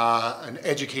became an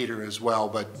educator as well,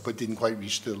 but didn't quite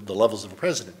reach the levels of a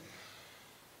president.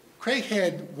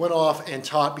 Craighead went off and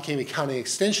became a county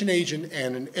extension agent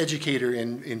and an educator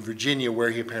in Virginia, where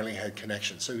he apparently had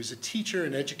connections. So he was a teacher,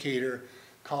 an educator,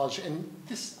 college, and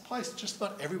this applies to just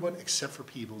about everyone except for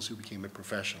Peebles, who became a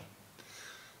professional.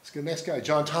 Let's go to the next guy,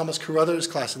 John Thomas Carruthers,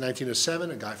 class of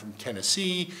 1907, a guy from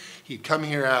Tennessee. He'd come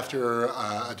here after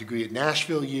a degree at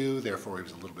Nashville U, therefore he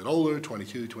was a little bit older,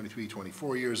 22, 23,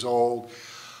 24 years old.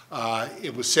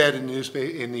 It was said in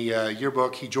the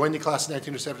yearbook, he joined the class of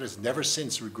 1907 and has never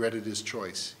since regretted his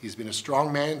choice. He's been a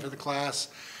strong man for the class,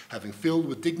 having filled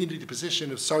with dignity the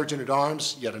position of Sergeant at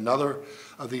Arms, yet another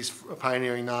of these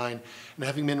pioneering 9, and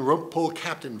having been rope pull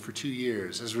captain for 2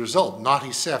 years. As a result,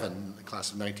 Naughty 7, the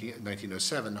class of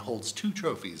 1907, holds 2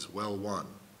 trophies well won.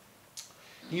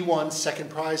 He won second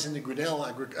prize in the Grinnell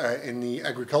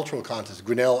agricultural contest,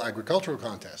 Grinnell agricultural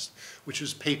contest, which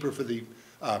was paper for the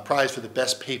prize for the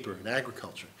best paper in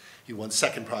agriculture. He won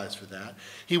second prize for that.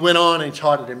 He went on and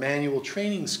taught at a manual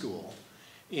training school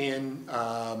in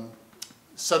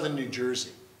southern New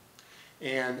Jersey.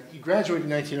 And he graduated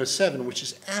in 1907, which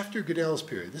is after Goodell's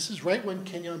period. This is right when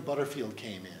Kenyon Butterfield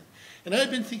came in. And I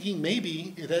had been thinking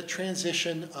maybe that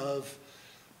transition of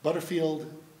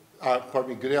Butterfield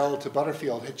Goodell to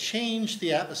Butterfield had changed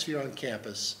the atmosphere on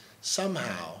campus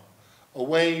somehow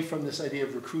away from this idea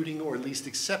of recruiting or at least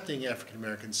accepting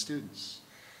African-American students.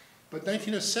 But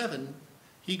 1907,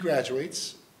 he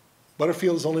graduates.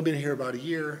 Butterfield has only been here about a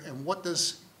year, and what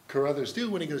does Carruthers do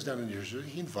when he goes down to New Jersey?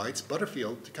 He invites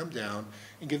Butterfield to come down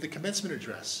and give the commencement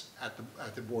address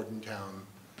at the Bordentown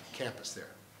campus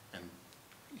there, and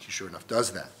he sure enough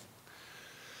does that.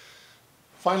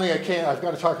 Finally, I've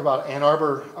got to talk about Ann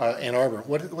Arbor.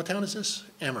 What town is this?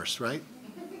 Amherst, right?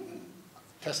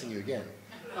 Testing you again.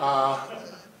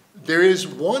 There is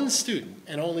one student,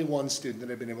 and only one student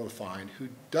that I've been able to find, who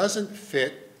doesn't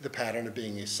fit the pattern of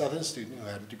being a Southern student who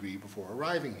had a degree before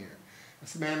arriving here.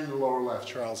 That's the man in the lower left,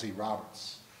 Charles E.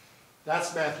 Roberts.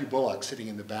 That's Matthew Bullock sitting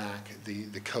in the back,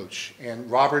 the coach. And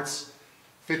Roberts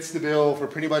fits the bill for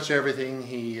pretty much everything.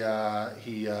 He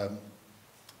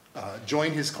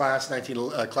joined his class,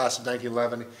 class of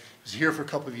 1911. He was here for a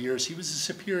couple of years. He was a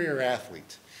superior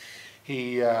athlete.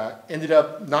 He ended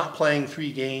up not playing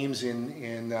 3 games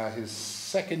in his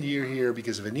second year here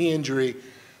because of a knee injury,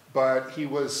 but he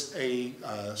was a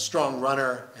strong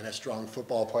runner and a strong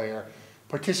football player,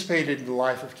 participated in the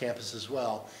life of campus as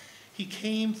well. He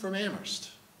came from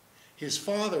Amherst. His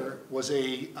father was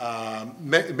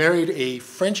married a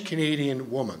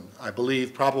French-Canadian woman, I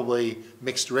believe probably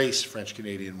mixed-race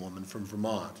French-Canadian woman from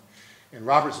Vermont. And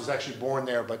Roberts was actually born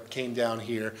there but came down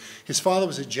here. His father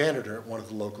was a janitor at one of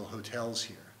the local hotels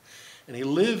here. And he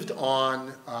lived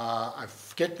on, I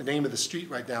forget the name of the street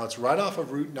right now, it's right off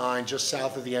of Route 9, just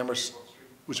south of the Amherst.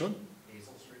 Which one?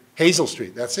 Hazel Street. Hazel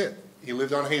Street, that's it. He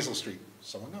lived on Hazel Street,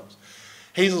 someone knows.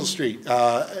 Hazel Street,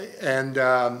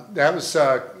 that was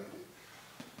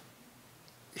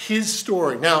his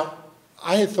story. Now,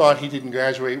 I had thought he didn't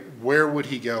graduate. Where would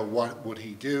he go? What would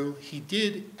he do? He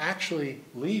did actually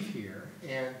leave here,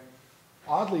 and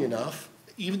oddly enough,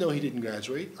 even though he didn't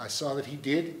graduate, I saw that he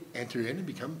did enter in and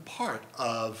become part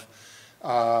of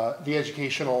the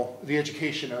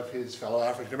education of his fellow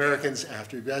African Americans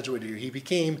after he graduated here. He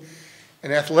became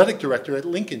an athletic director at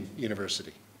Lincoln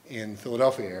University in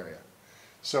Philadelphia area.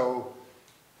 So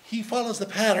he follows the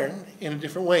pattern in a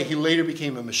different way. He later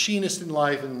became a machinist in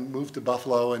life and moved to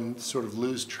Buffalo and sort of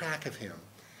lose track of him.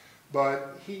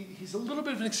 But he's a little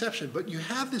bit of an exception. But you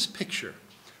have this picture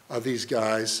of these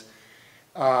guys.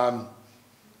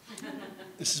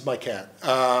 This is my cat.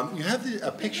 You have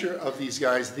a picture of these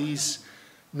guys, these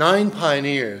 9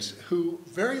 pioneers, who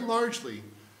very largely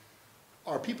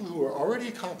are people who are already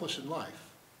accomplished in life.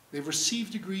 They've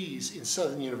received degrees in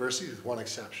Southern universities with one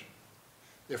exception.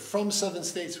 They're from Southern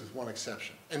states with one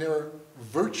exception. And there are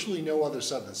virtually no other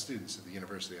Southern students at the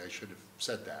university. I should have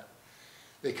said that.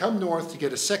 They come north to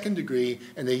get a second degree,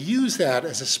 and they use that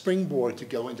as a springboard to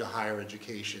go into higher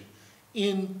education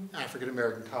in African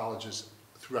American colleges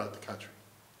throughout the country.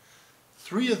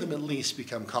 3 of them at least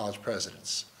become college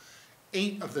presidents.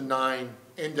 8 of the 9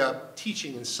 end up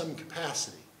teaching in some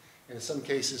capacity, and in some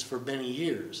cases for many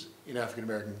years in African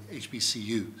American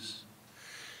HBCUs.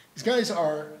 These guys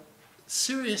are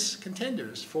serious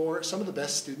contenders for some of the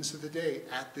best students of the day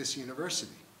at this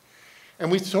university.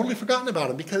 And we've totally forgotten about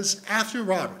them because after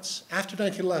Roberts, after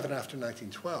 1911, after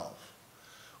 1912,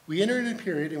 we enter in a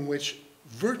period in which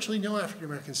virtually no African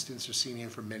American students are seen here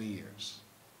for many years.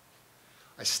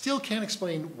 I still can't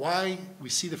explain why we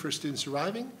see the first students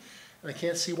arriving, and I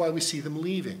can't see why we see them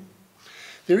leaving.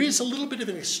 There is a little bit of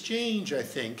an exchange, I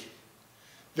think,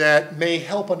 that may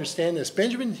help understand this.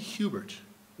 Benjamin Hubert,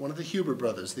 one of the Hubert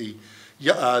brothers, the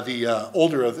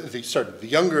younger of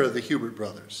the Hubert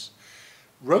brothers,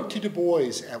 wrote to Du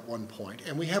Bois at one point,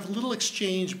 and we have a little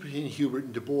exchange between Hubert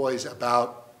and Du Bois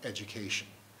about education.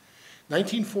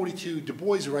 1942, Du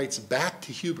Bois writes back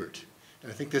to Hubert,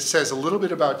 and I think this says a little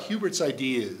bit about Hubert's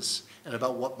ideas and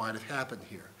about what might have happened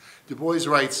here. Du Bois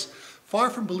writes, "Far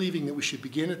from believing that we should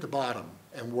begin at the bottom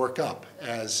and work up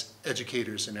as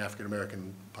educators in African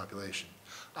American population,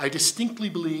 I distinctly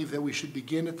believe that we should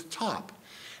begin at the top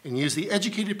and use the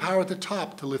educated power at the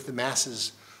top to lift the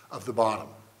masses of the bottom.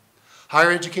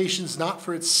 Higher education is not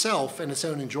for itself and its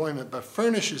own enjoyment, but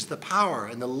furnishes the power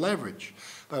and the leverage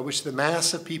by which the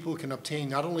mass of people can obtain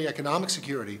not only economic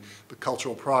security, but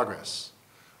cultural progress.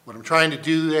 What I'm trying to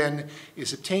do then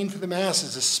is obtain for the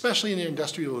masses, especially in their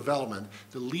industrial development,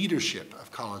 the leadership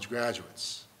of college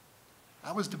graduates."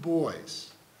 That was Du Bois.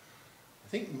 I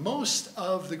think most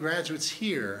of the graduates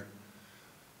here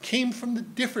came from the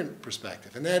different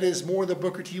perspective, and that is more the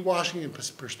Booker T. Washington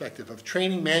perspective of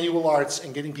training manual arts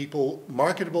and getting people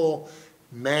marketable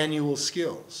manual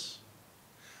skills.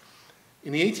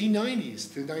 In the 1890s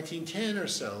to 1910 or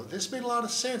so, this made a lot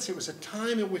of sense. It was a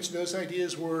time in which those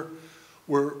ideas were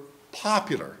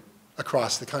popular.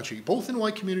 across the country, both in the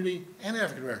white community and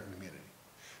African American community,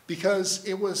 because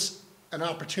it was an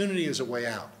opportunity as a way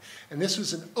out. And this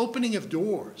was an opening of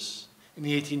doors in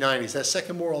the 1890s. That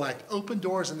Second Morrill Act opened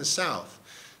doors in the South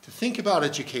to think about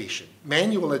education,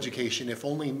 manual education, if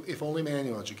only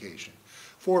manual education,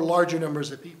 for larger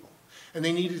numbers of people. And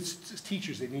they needed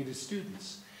teachers, they needed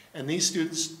students. And these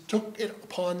students took it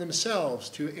upon themselves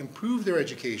to improve their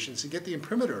educations and get the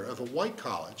imprimatur of a white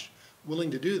college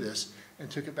willing to do this, and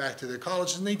took it back to their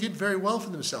colleges. And they did very well for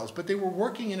themselves, but they were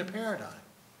working in a paradigm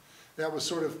that was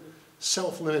sort of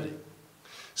self-limiting.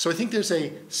 So I think there's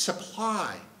a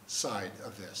supply side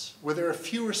of this, where there are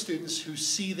fewer students who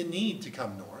see the need to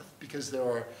come north because there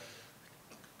are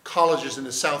colleges in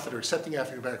the South that are accepting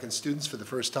African American students for the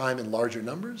first time in larger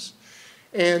numbers.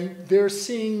 And they're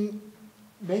seeing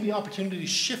maybe opportunities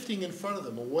shifting in front of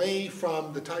them away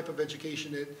from the type of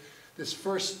education that this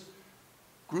first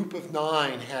group of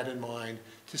 9 had in mind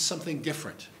to something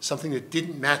different, something that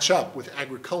didn't match up with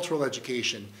agricultural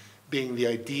education being the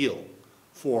ideal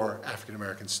for African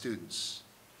American students.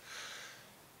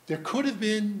 There could have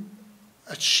been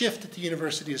a shift at the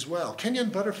university as well. Kenyon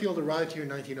Butterfield arrived here in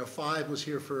 1905, was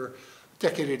here for a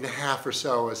decade and a half or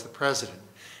so as the president.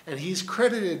 And he's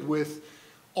credited with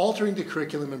altering the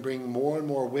curriculum and bringing more and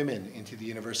more women into the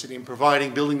university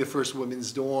and building the first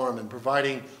women's dorm and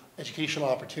providing educational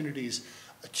opportunities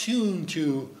attuned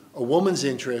to a woman's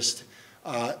interest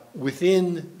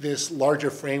within this larger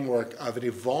framework of an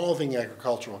evolving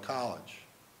agricultural college.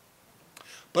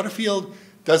 Butterfield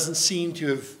doesn't seem to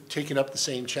have taken up the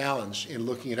same challenge in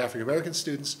looking at African American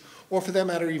students, or for that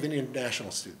matter, even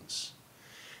international students.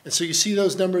 And so you see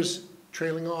those numbers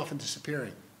trailing off and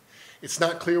disappearing. It's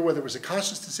not clear whether it was a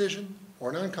conscious decision or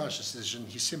an unconscious decision.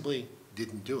 He simply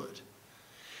didn't do it.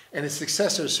 And his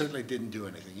successors certainly didn't do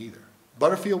anything either.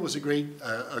 Butterfield was a great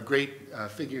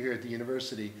figure here at the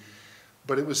university,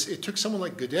 but it took someone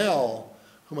like Goodell,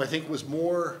 whom I think was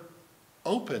more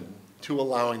open to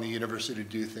allowing the university to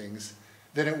do things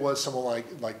than it was someone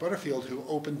like Butterfield, who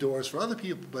opened doors for other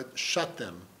people but shut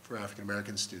them for African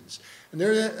American students. And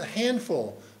there are a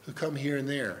handful who come here and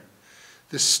there.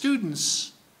 The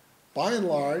students, by and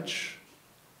large,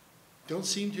 don't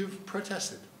seem to have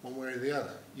protested one way or the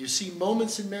other. You see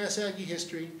moments in Mass Aggie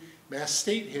history, Mass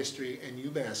State history, and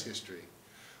UMass history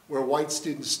where white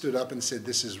students stood up and said,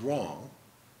 this is wrong.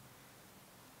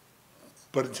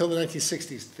 But until the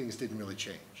 1960s, things didn't really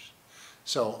change.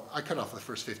 So I cut off the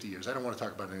first 50 years. I don't want to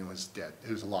talk about anyone who's dead,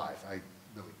 who's alive. I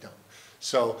really don't.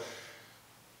 So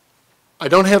I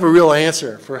don't have a real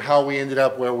answer for how we ended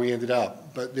up where we ended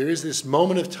up. But there is this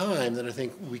moment of time that I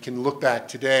think we can look back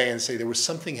today and say there was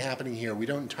something happening here. We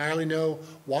don't entirely know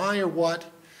why or what,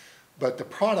 but the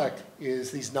product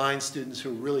is these 9 students who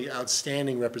are really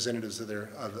outstanding representatives of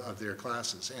their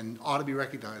classes and ought to be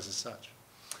recognized as such.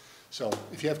 So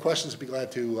if you have questions, I'd be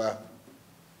glad to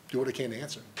do what I can to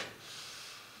answer.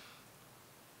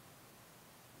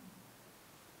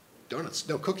 Donuts,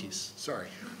 no cookies, sorry.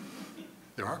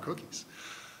 There are cookies.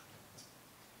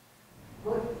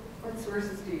 What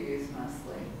sources do you use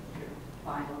mostly to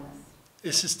find on this?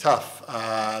 This is tough.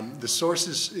 The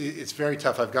sources, it's very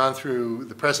tough. I've gone through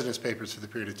the president's papers for the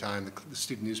period of time, the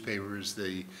student newspapers,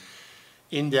 the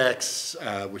index,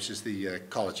 which is the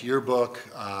college yearbook,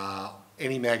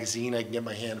 any magazine I can get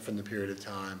my hand from the period of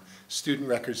time, student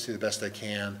records to the best I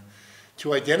can.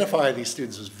 To identify these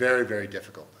students was very, very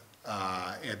difficult.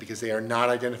 Because they are not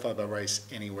identified by race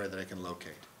anywhere that I can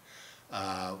locate.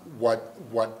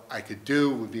 What I could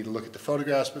do would be to look at the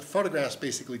photographs, but photographs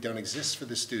basically don't exist for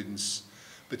the students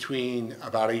between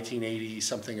about 1880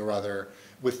 something or other,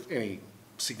 with any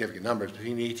significant numbers,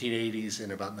 between the 1880s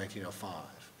and about 1905.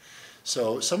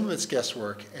 So some of it's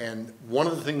guesswork, and one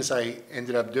of the things I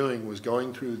ended up doing was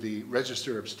going through the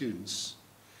register of students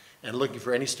and looking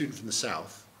for any student from the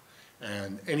South,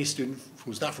 and any student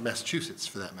who's not from Massachusetts,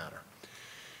 for that matter.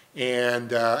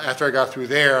 And after I got through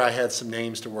there, I had some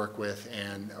names to work with,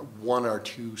 and 1 or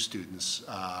 2 students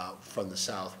from the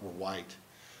South were white,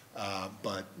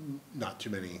 but not too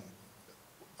many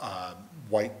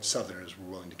white Southerners were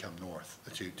willing to come north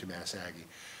to Mass Aggie.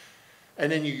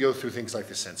 And then you go through things like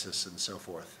the census and so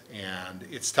forth, and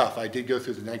it's tough. I did go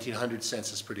through the 1900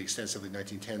 census pretty extensively,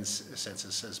 1910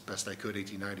 census as best I could,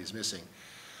 1890 is missing.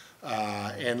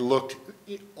 And looked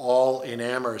all in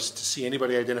Amherst to see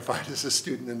anybody identified as a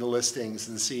student in the listings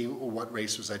and see what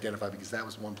race was identified, because that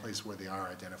was one place where they are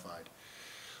identified.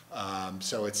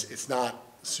 So it's not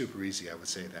super easy, I would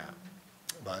say that.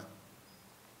 But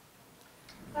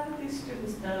how did these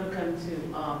students know to come to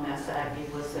Mass Aggie?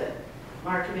 Was it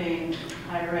marketing,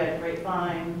 higher ed,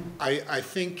 grapevine? I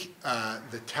think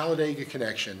the Talladega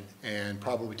connection and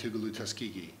probably Tougaloo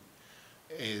Tuskegee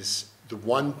is the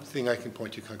one thing I can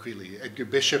point to concretely. Edgar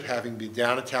Bishop, having been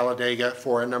down at Talladega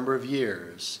for a number of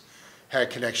years, had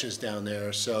connections down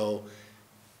there. So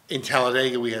in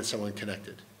Talladega, we had someone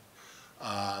connected.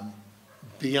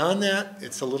 Beyond that,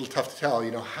 it's a little tough to tell.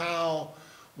 You know, how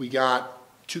we got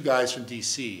two guys from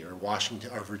DC or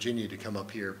Washington or Virginia to come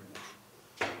up here,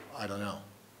 I don't know.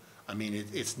 I mean,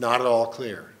 it's not at all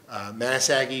clear. Mass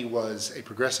Aggie was a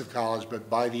progressive college, but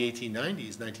by the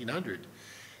 1890s, 1900,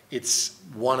 it's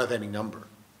one of any number.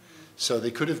 So they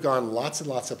could have gone lots and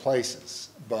lots of places,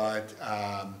 but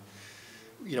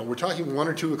you know, we're talking one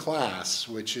or two a class,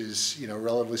 which is, you know,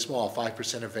 relatively small,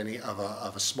 5% of any of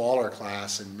a smaller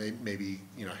class, and maybe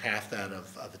you know, half that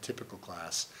of a typical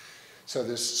class. So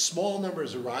there's small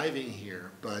numbers arriving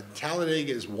here, but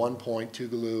Talladega is 1 point,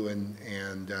 Tougaloo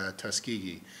and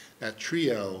Tuskegee. That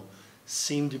trio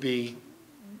seemed to be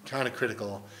kind of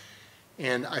critical.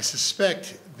 And I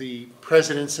suspect the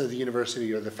presidents of the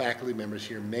university or the faculty members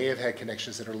here may have had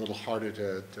connections that are a little harder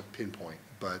to pinpoint,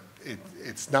 but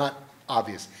it's not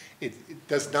obvious. It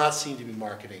does not seem to be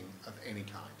marketing of any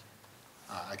kind.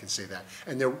 I can say that.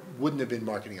 And there wouldn't have been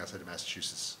marketing outside of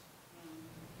Massachusetts.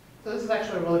 So this is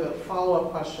actually a really good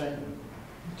follow-up question.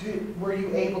 Were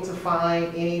you able to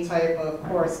find any type of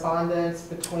correspondence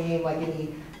between like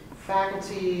any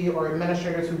faculty or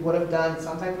administrators who would have done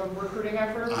some type of recruiting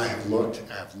efforts? I have looked,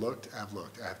 I've looked.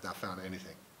 I have not found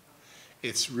anything.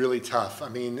 It's really tough. I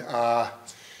mean, I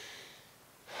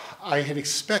had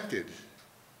expected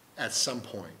at some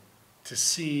point to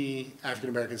see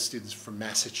African-American students from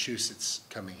Massachusetts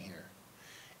coming here.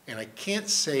 And I can't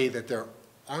say that there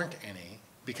aren't any,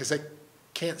 because I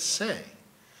can't say.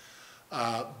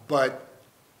 But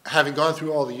having gone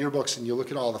through all the yearbooks and you look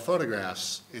at all the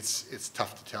photographs, it's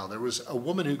tough to tell. There was a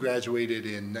woman who graduated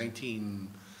in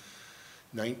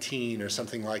 1919 or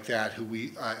something like that, who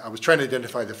I was trying to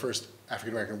identify the first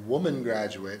African-American woman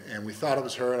graduate, and we thought it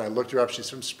was her, and I looked her up. She's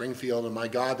from Springfield, and my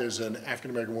God, there's an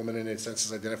African-American woman in it,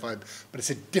 census identified, but it's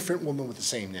a different woman with the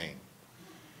same name.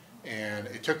 And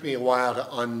it took me a while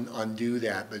to undo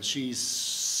that, but she's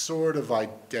sort of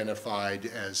identified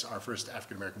as our first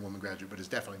African-American woman graduate, but it's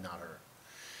definitely not her.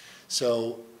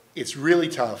 So it's really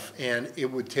tough, and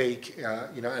it would take,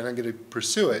 you know, and I'm going to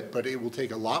pursue it, but it will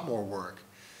take a lot more work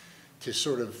to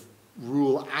sort of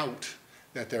rule out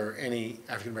that there are any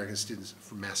African-American students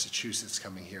from Massachusetts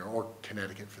coming here, or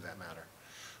Connecticut for that matter.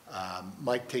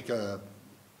 Might take a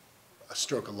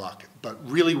stroke of luck, but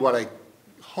really what I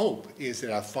hope is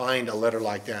that I find a letter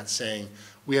like that saying,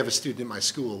 we have a student in my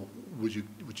school, would you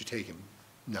take him?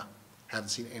 No, haven't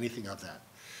seen anything of that.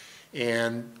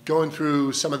 And going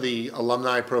through some of the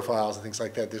alumni profiles and things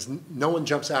like that, there's no one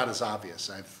jumps out as obvious.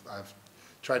 I've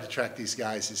tried to track these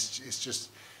guys. It's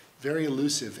just very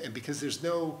elusive, and because there's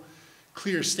no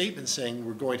clear statement saying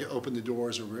we're going to open the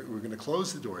doors or we're going to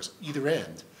close the doors, either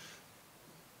end,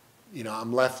 you know,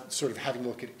 I'm left sort of having a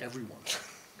look at everyone.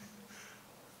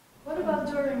 What about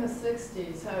during the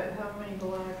 60s? How many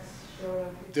blacks showed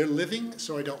up? They're living,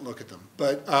 so I don't look at them.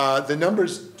 But the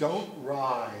numbers don't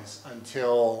rise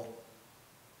until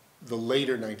the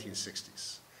later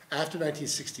 1960s. After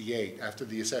 1968, after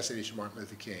the assassination of Martin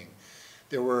Luther King,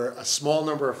 there were a small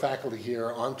number of faculty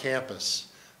here on campus,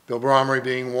 Bill Bromley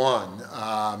being one.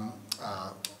 Oh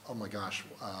my gosh,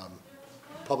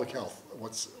 public health.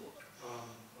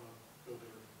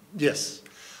 Yes.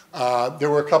 There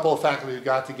were a couple of faculty who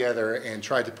got together and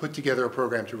tried to put together a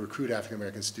program to recruit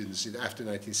African-American students after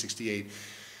 1968.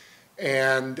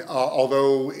 And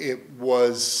although it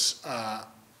was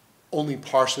only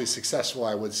partially successful,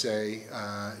 I would say,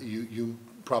 you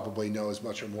probably know as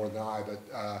much or more than I, but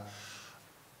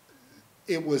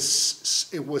it was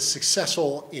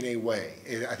successful in a way.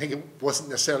 I think it wasn't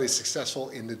necessarily successful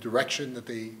in the direction that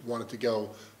they wanted to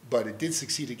go, but it did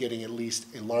succeed at getting at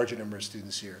least a larger number of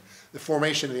students here. The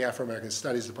formation of the Afro-American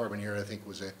Studies Department here, I think,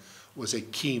 was a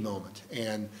key moment.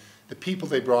 And the people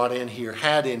they brought in here,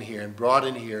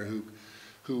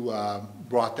 who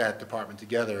brought that department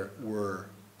together were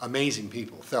amazing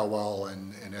people. Thelwell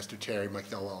and Esther Terry, Mike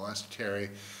Thelwell, Esther Terry,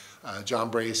 John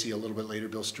Bracey, a little bit later,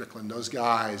 Bill Strickland. Those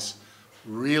guys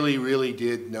really, really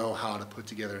did know how to put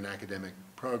together an academic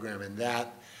program, and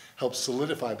that helped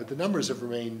solidify, but the numbers have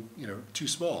remained, you know, too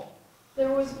small.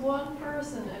 There was one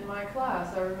person in my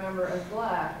class I remember as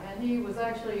black, and he was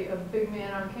actually a big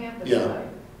man on campus. Yeah.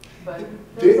 But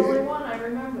there's only one I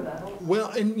remember that whole.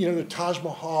 Well, and you know, the Taj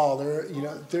Mahal.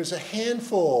 There's a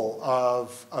handful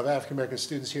of African American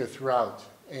students here throughout,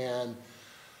 and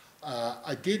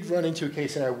I did run into a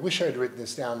case, and I wish I'd written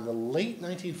this down, in the late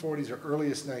 1940s or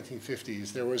earliest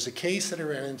 1950s, there was a case that I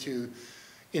ran into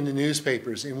in the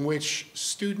newspapers in which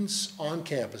students on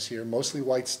campus here, mostly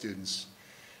white students,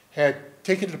 had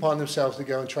taken it upon themselves to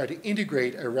go and try to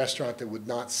integrate a restaurant that would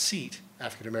not seat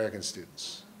African American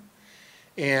students.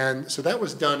 And so that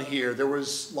was done here. There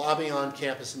was lobbying on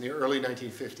campus in the early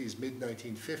 1950s,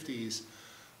 mid-1950s,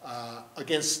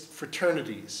 against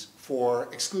fraternities for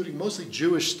excluding mostly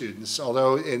Jewish students,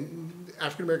 although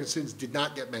African American students did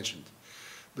not get mentioned.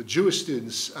 But Jewish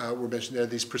students were mentioned. There are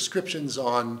these prescriptions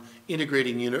on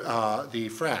integrating the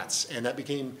frats, and that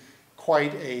became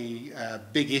quite a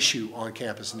big issue on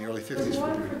campus in the early 50s. There was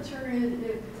one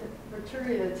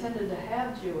fraternity that tended to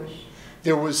have Jewish.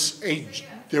 There was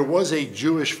a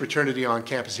Jewish fraternity on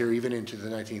campus here even into the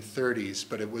 1930s,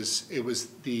 but it was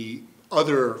the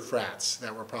other frats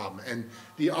that were a problem. And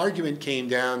the argument came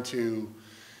down to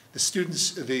the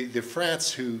students, the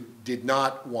frats who did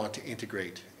not want to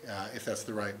integrate, if that's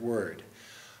the right word,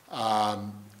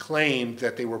 claimed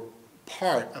that they were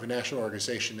part of a national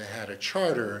organization that had a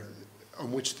charter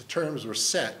on which the terms were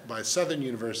set by Southern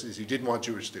universities who didn't want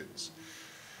Jewish students.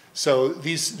 So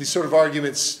these sort of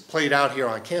arguments played out here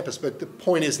on campus, but the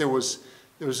point is there was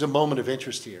a moment of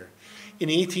interest here. In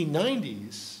the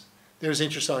 1890s, there's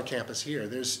interest on campus here.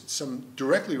 There's some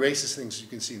directly racist things you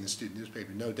can see in the student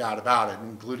newspaper, no doubt about it,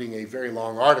 including a very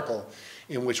long article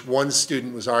in which one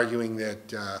student was arguing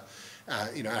that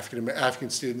African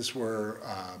students were,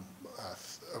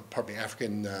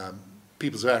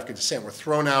 peoples of African descent were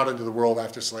thrown out into the world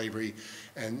after slavery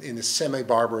and in a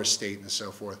semi-barbarous state and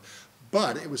so forth.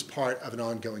 But it was part of an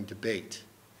ongoing debate.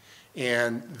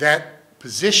 And that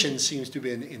position seems to have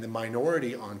been in the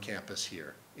minority on campus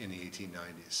here in the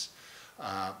 1890s.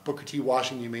 Booker T.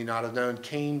 Washington, you may not have known,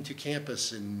 came to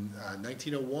campus in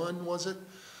 1901, was it?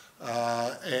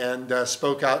 And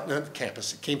spoke out on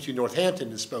campus. Came to Northampton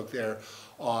and spoke there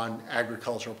on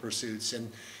agricultural pursuits.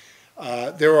 And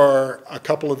there are a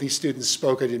couple of these students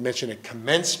spoke, I did mention, at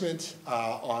commencement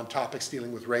on topics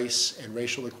dealing with race and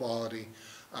racial equality.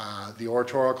 The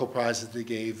oratorical prize that they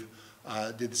gave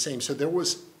did the same. So there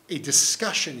was a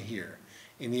discussion here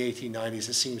in the 1890s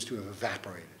that seems to have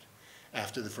evaporated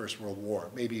after the First World War,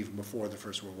 maybe even before the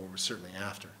First World War, but certainly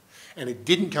after. And it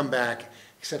didn't come back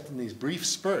except in these brief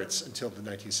spurts until the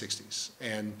 1960s.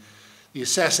 And the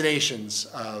assassinations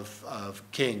of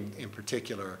King in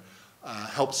particular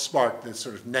helped spark the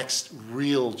sort of next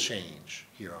real change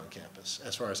here on campus,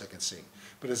 as far as I can see.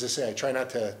 But as I say, I try not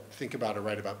to think about or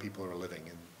write about people who are living,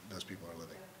 and those people are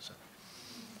living. So.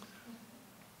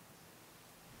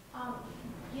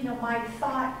 My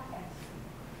thought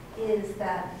is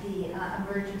that the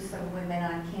emergence of women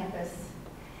on campus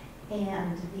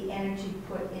and the energy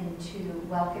put into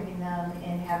welcoming them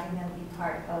and having them be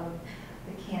part of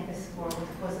the campus world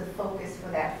was a focus for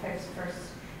that first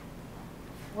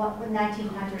what, the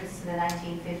 1900s to the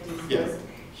 1950s was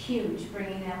huge,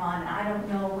 bringing them on. I don't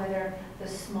know whether the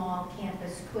small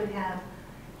campus could have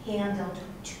handled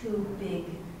two big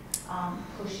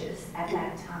pushes at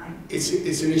that time. It's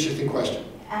an interesting question.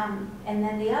 And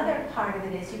then the other part of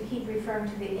it is you keep referring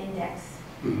to the index,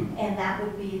 and that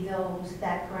would be those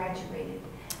that graduated.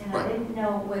 And I didn't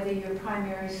know whether your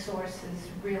primary sources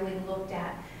really looked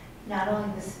at not only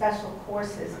the special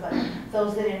courses, but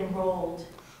those that enrolled.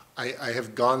 I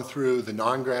have gone through the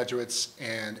non-graduates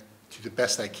and, to the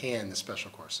best I can, the special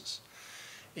courses.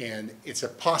 And it's a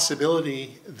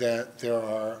possibility that there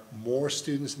are more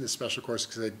students in the special course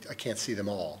because I can't see them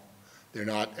all. They're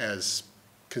not as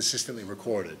consistently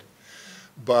recorded.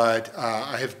 But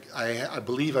I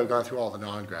believe I've gone through all the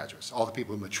non-graduates, all the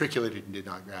people who matriculated and did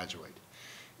not graduate.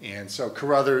 And so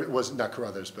Roberts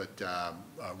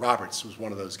was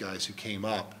one of those guys who came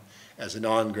up as a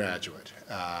non-graduate.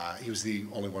 He was the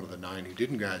only one of the 9 who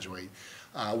didn't graduate.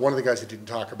 One of the guys that didn't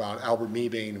talk about, Albert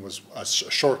Mebane, was a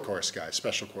short course guy,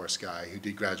 special course guy who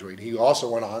did graduate. He also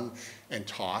went on and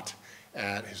taught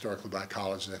at historically black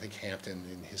colleges, I think Hampton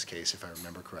in his case, if I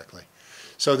remember correctly.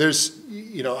 So there's,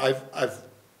 I've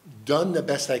done the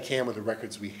best I can with the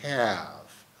records we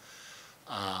have.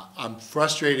 I'm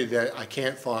frustrated that I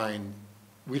can't find,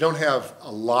 we don't have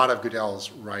a lot of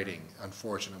Goodell's writing,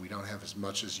 unfortunately. We don't have as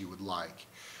much as you would like.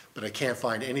 But I can't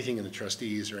find anything in the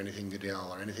trustees or anything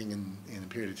Goodell or anything in a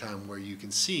period of time where you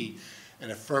can see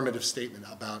an affirmative statement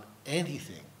about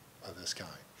anything of this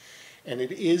kind. And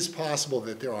it is possible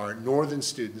that there are northern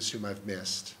students whom I've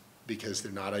missed because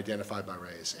they're not identified by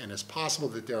race. And it's possible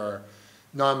that there are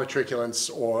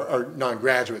non-matriculants or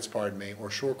non-graduates, pardon me, or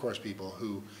short course people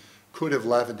who could have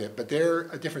leavened it, but they're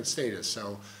a different status.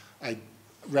 So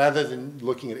rather than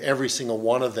looking at every single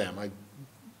one of them,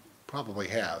 probably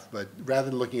have, but rather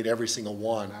than looking at every single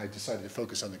one, I decided to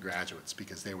focus on the graduates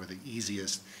because they were the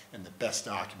easiest and the best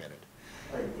documented.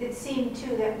 It seemed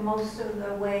too that most of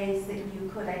the ways that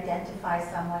you could identify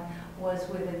someone was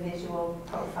with a visual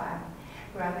profile,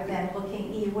 rather than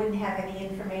looking, you wouldn't have any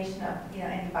information of, you know,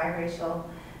 any biracial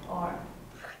or.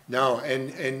 No,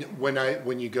 and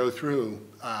when you go through,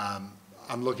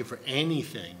 I'm looking for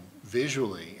anything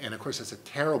visually, and of course that's a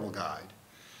terrible guide,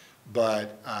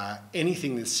 but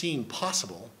anything that seemed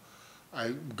possible, I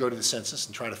go to the census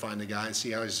and try to find the guy and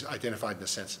see how he's identified in the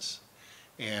census.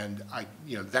 And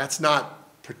that's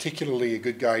not particularly a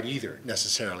good guide either,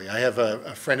 necessarily. I have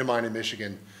a friend of mine in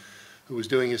Michigan who was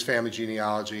doing his family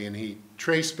genealogy, and he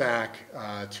traced back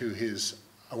to his,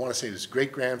 I want to say his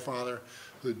great-grandfather,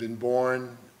 who had been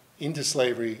born into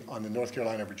slavery on the North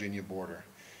Carolina-Virginia border.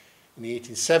 In the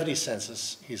 1870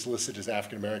 census, he's listed as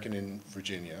African-American in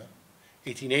Virginia.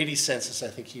 1880 census, I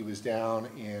think he was down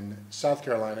in South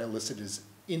Carolina, listed as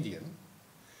Indian.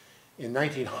 In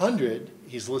 1900,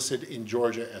 he's listed in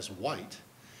Georgia as white.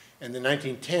 And in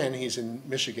 1910, he's in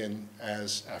Michigan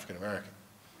as African-American.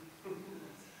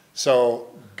 So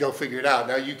go figure it out.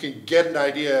 Now you can get an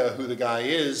idea who the guy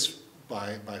is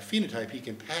by phenotype. He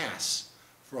can pass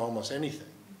for almost anything.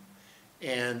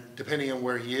 And depending on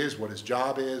where he is, what his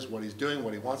job is, what he's doing,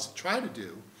 what he wants to try to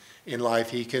do in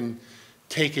life, he can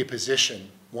take a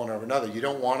position one or another. You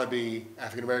don't want to be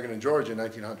African-American in Georgia in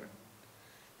 1900.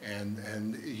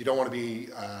 And you don't want to be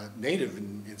native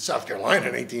in South Carolina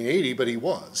in 1880, but he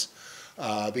was,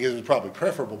 because it was probably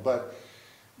preferable. But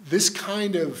this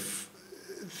kind of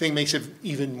thing makes it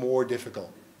even more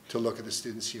difficult to look at the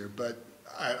students here. But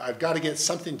I've got to get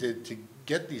something to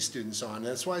get these students on. And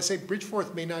that's why I say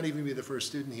Bridgeforth may not even be the first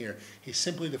student here. He's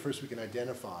simply the first we can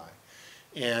identify.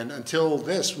 And until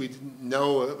this, we didn't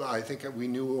know, I think we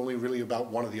knew only really about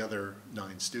one of the other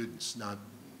 9 students, not,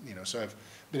 so I've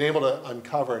been able to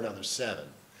uncover another 7.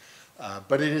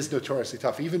 But it is notoriously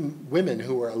tough. Even women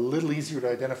who are a little easier to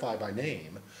identify by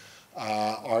name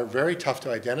are very tough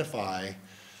to identify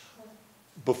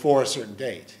before a certain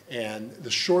date. And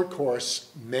the short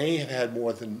course may have had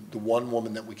more than the one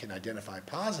woman that we can identify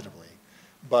positively,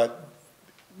 but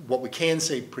what we can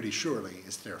say pretty surely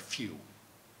is there are few.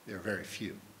 There are very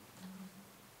few.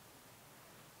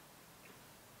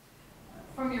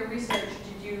 From your research,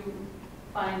 did you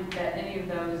find that any of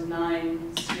those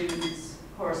 9 students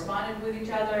corresponded with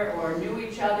each other or knew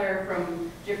each other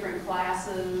from different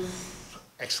classes?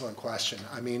 Excellent question.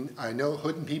 I mean, I know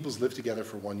Hood and Peoples lived together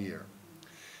for 1 year.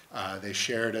 They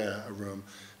shared a room.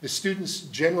 The students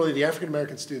generally, the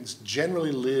African-American students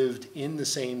generally lived in the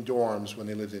same dorms when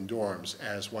they lived in dorms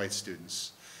as white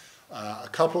students. A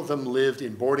couple of them lived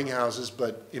in boarding houses,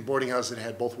 but in boarding houses that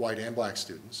had both white and black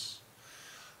students.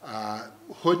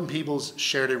 Hood and Peoples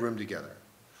shared a room together.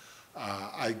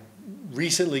 I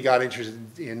recently got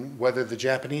interested in whether the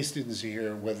Japanese students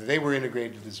here, whether they were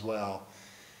integrated as well.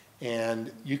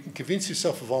 And you can convince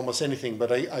yourself of almost anything,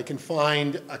 but I can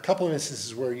find a couple of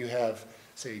instances where you have,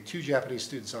 say, 2 Japanese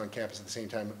students on campus at the same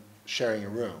time sharing a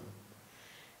room.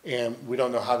 And we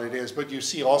don't know how that is, but you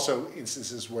see also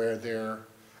instances where they're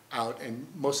out, and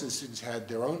most of the students had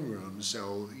their own rooms,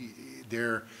 so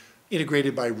they're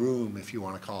integrated by room, if you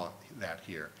want to call it that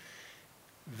here.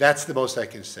 That's the most I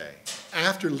can say.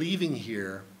 After leaving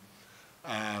here,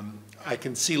 I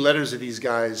can see letters of these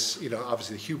guys,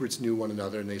 obviously the Huberts knew one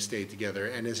another and they stayed together,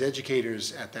 and as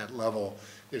educators at that level,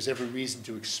 there's every reason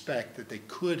to expect that they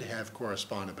could have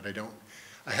corresponded, but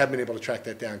I haven't been able to track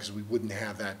that down because we wouldn't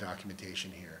have that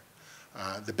documentation here.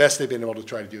 The best they've been able to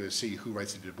try to do is see who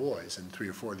writes to Du Bois, and 3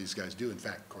 or 4 of these guys do in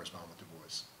fact correspond with Du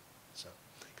Bois. So,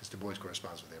 because Du Bois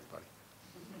corresponds with everybody.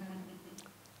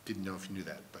 Didn't know if you knew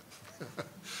that, but.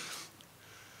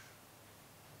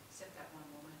 Except that one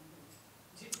woman.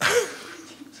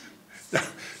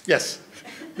 Yes.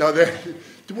 No,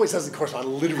 Du Bois doesn't correspond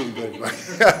literally with anybody.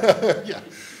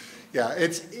 Yeah.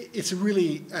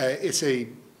 It's a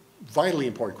vitally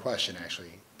important question,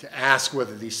 actually, to ask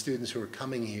whether these students who are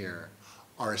coming here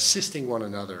are assisting one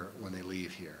another when they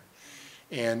leave here.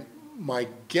 And my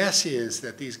guess is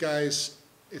that these guys,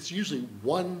 it's usually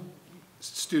 1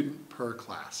 student per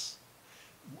class.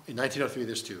 In 1903,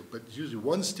 there's 2, but it's usually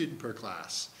 1 student per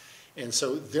class. And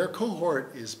so their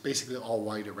cohort is basically all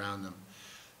white around them.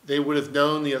 They would have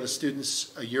known the other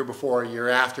students a year before, a year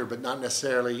after, but not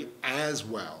necessarily as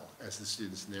well as the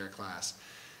students in their class.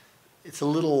 It's a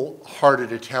little harder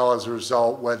to tell as a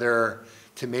result whether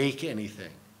to make anything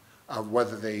of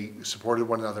whether they supported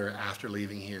one another after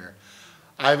leaving here.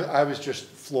 I was just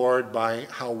floored by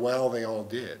how well they all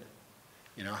did.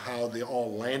 How they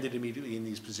all landed immediately in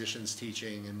these positions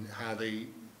teaching, and how they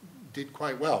did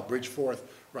quite well. Bridgeforth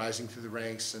rising through the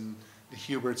ranks, and the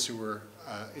Huberts, who were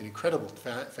an incredible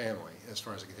family, as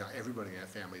far as I can tell. Everybody in that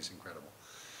family is incredible.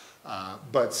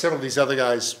 But several of these other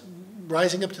guys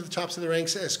rising up to the tops of the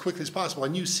ranks as quickly as possible.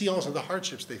 And you see also the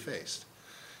hardships they faced.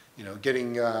 You know,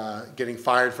 getting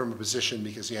fired from a position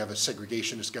because you have a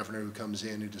segregationist governor who comes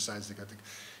in who decides to cut the,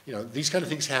 you know, these kind of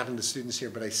things happen to students here.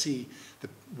 But I see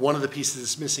one of the pieces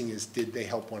that's missing is, did they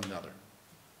help one another?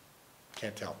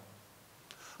 Can't tell.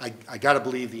 I got to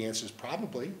believe the answer is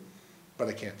probably, but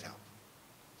I can't tell.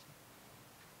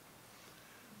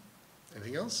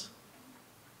 Anything else?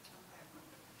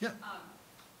 Yeah.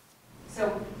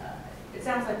 So it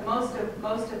sounds like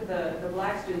most of the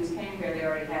black students came here, they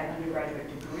already had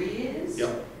undergraduate degrees.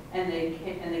 Yep. And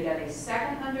they got a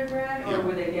second undergrad, or Yep.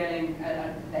 were they getting,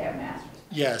 they have masters?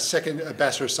 Yeah, second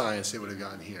Bachelor of Science they would have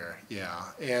gotten here, yeah.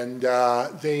 And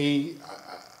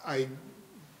I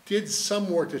did some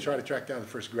work to try to track down the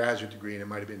first graduate degree, and it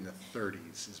might have been in the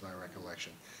 30s, is my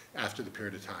recollection, after the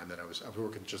period of time that I was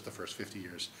working just the first 50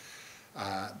 years.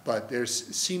 But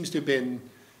seems to have been,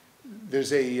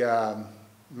 there's a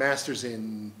master's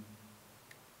in,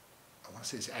 I want to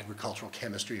say it's agricultural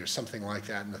chemistry or something like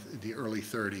that in the early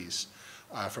 30s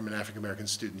from an African-American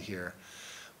student here.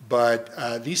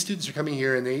 But these students are coming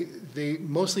here, and they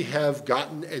mostly have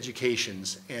gotten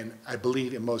educations, and I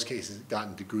believe in most cases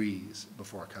gotten degrees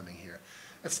before coming here.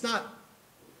 That's not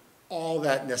all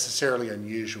that necessarily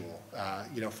unusual.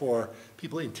 You know, for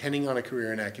people intending on a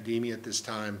career in academia at this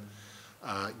time,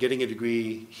 getting a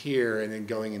degree here and then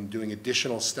going and doing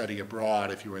additional study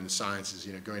abroad if you were in the sciences,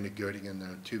 you know, going to Göttingen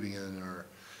or Tübingen or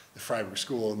the Freiburg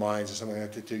School of Mines or something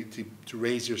like that to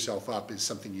raise yourself up is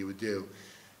something you would do,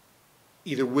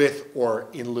 either with or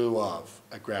in lieu of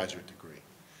a graduate degree.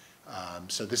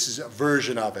 So this is a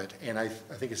version of it, and I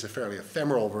think it's a fairly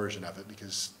ephemeral version of it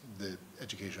because the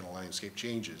educational landscape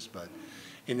changes, but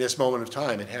in this moment of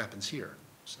time, it happens here.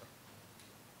 So.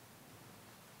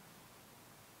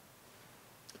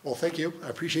 Well, thank you. I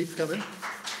appreciate you coming.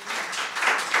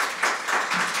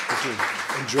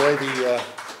 Enjoy the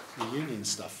union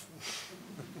stuff.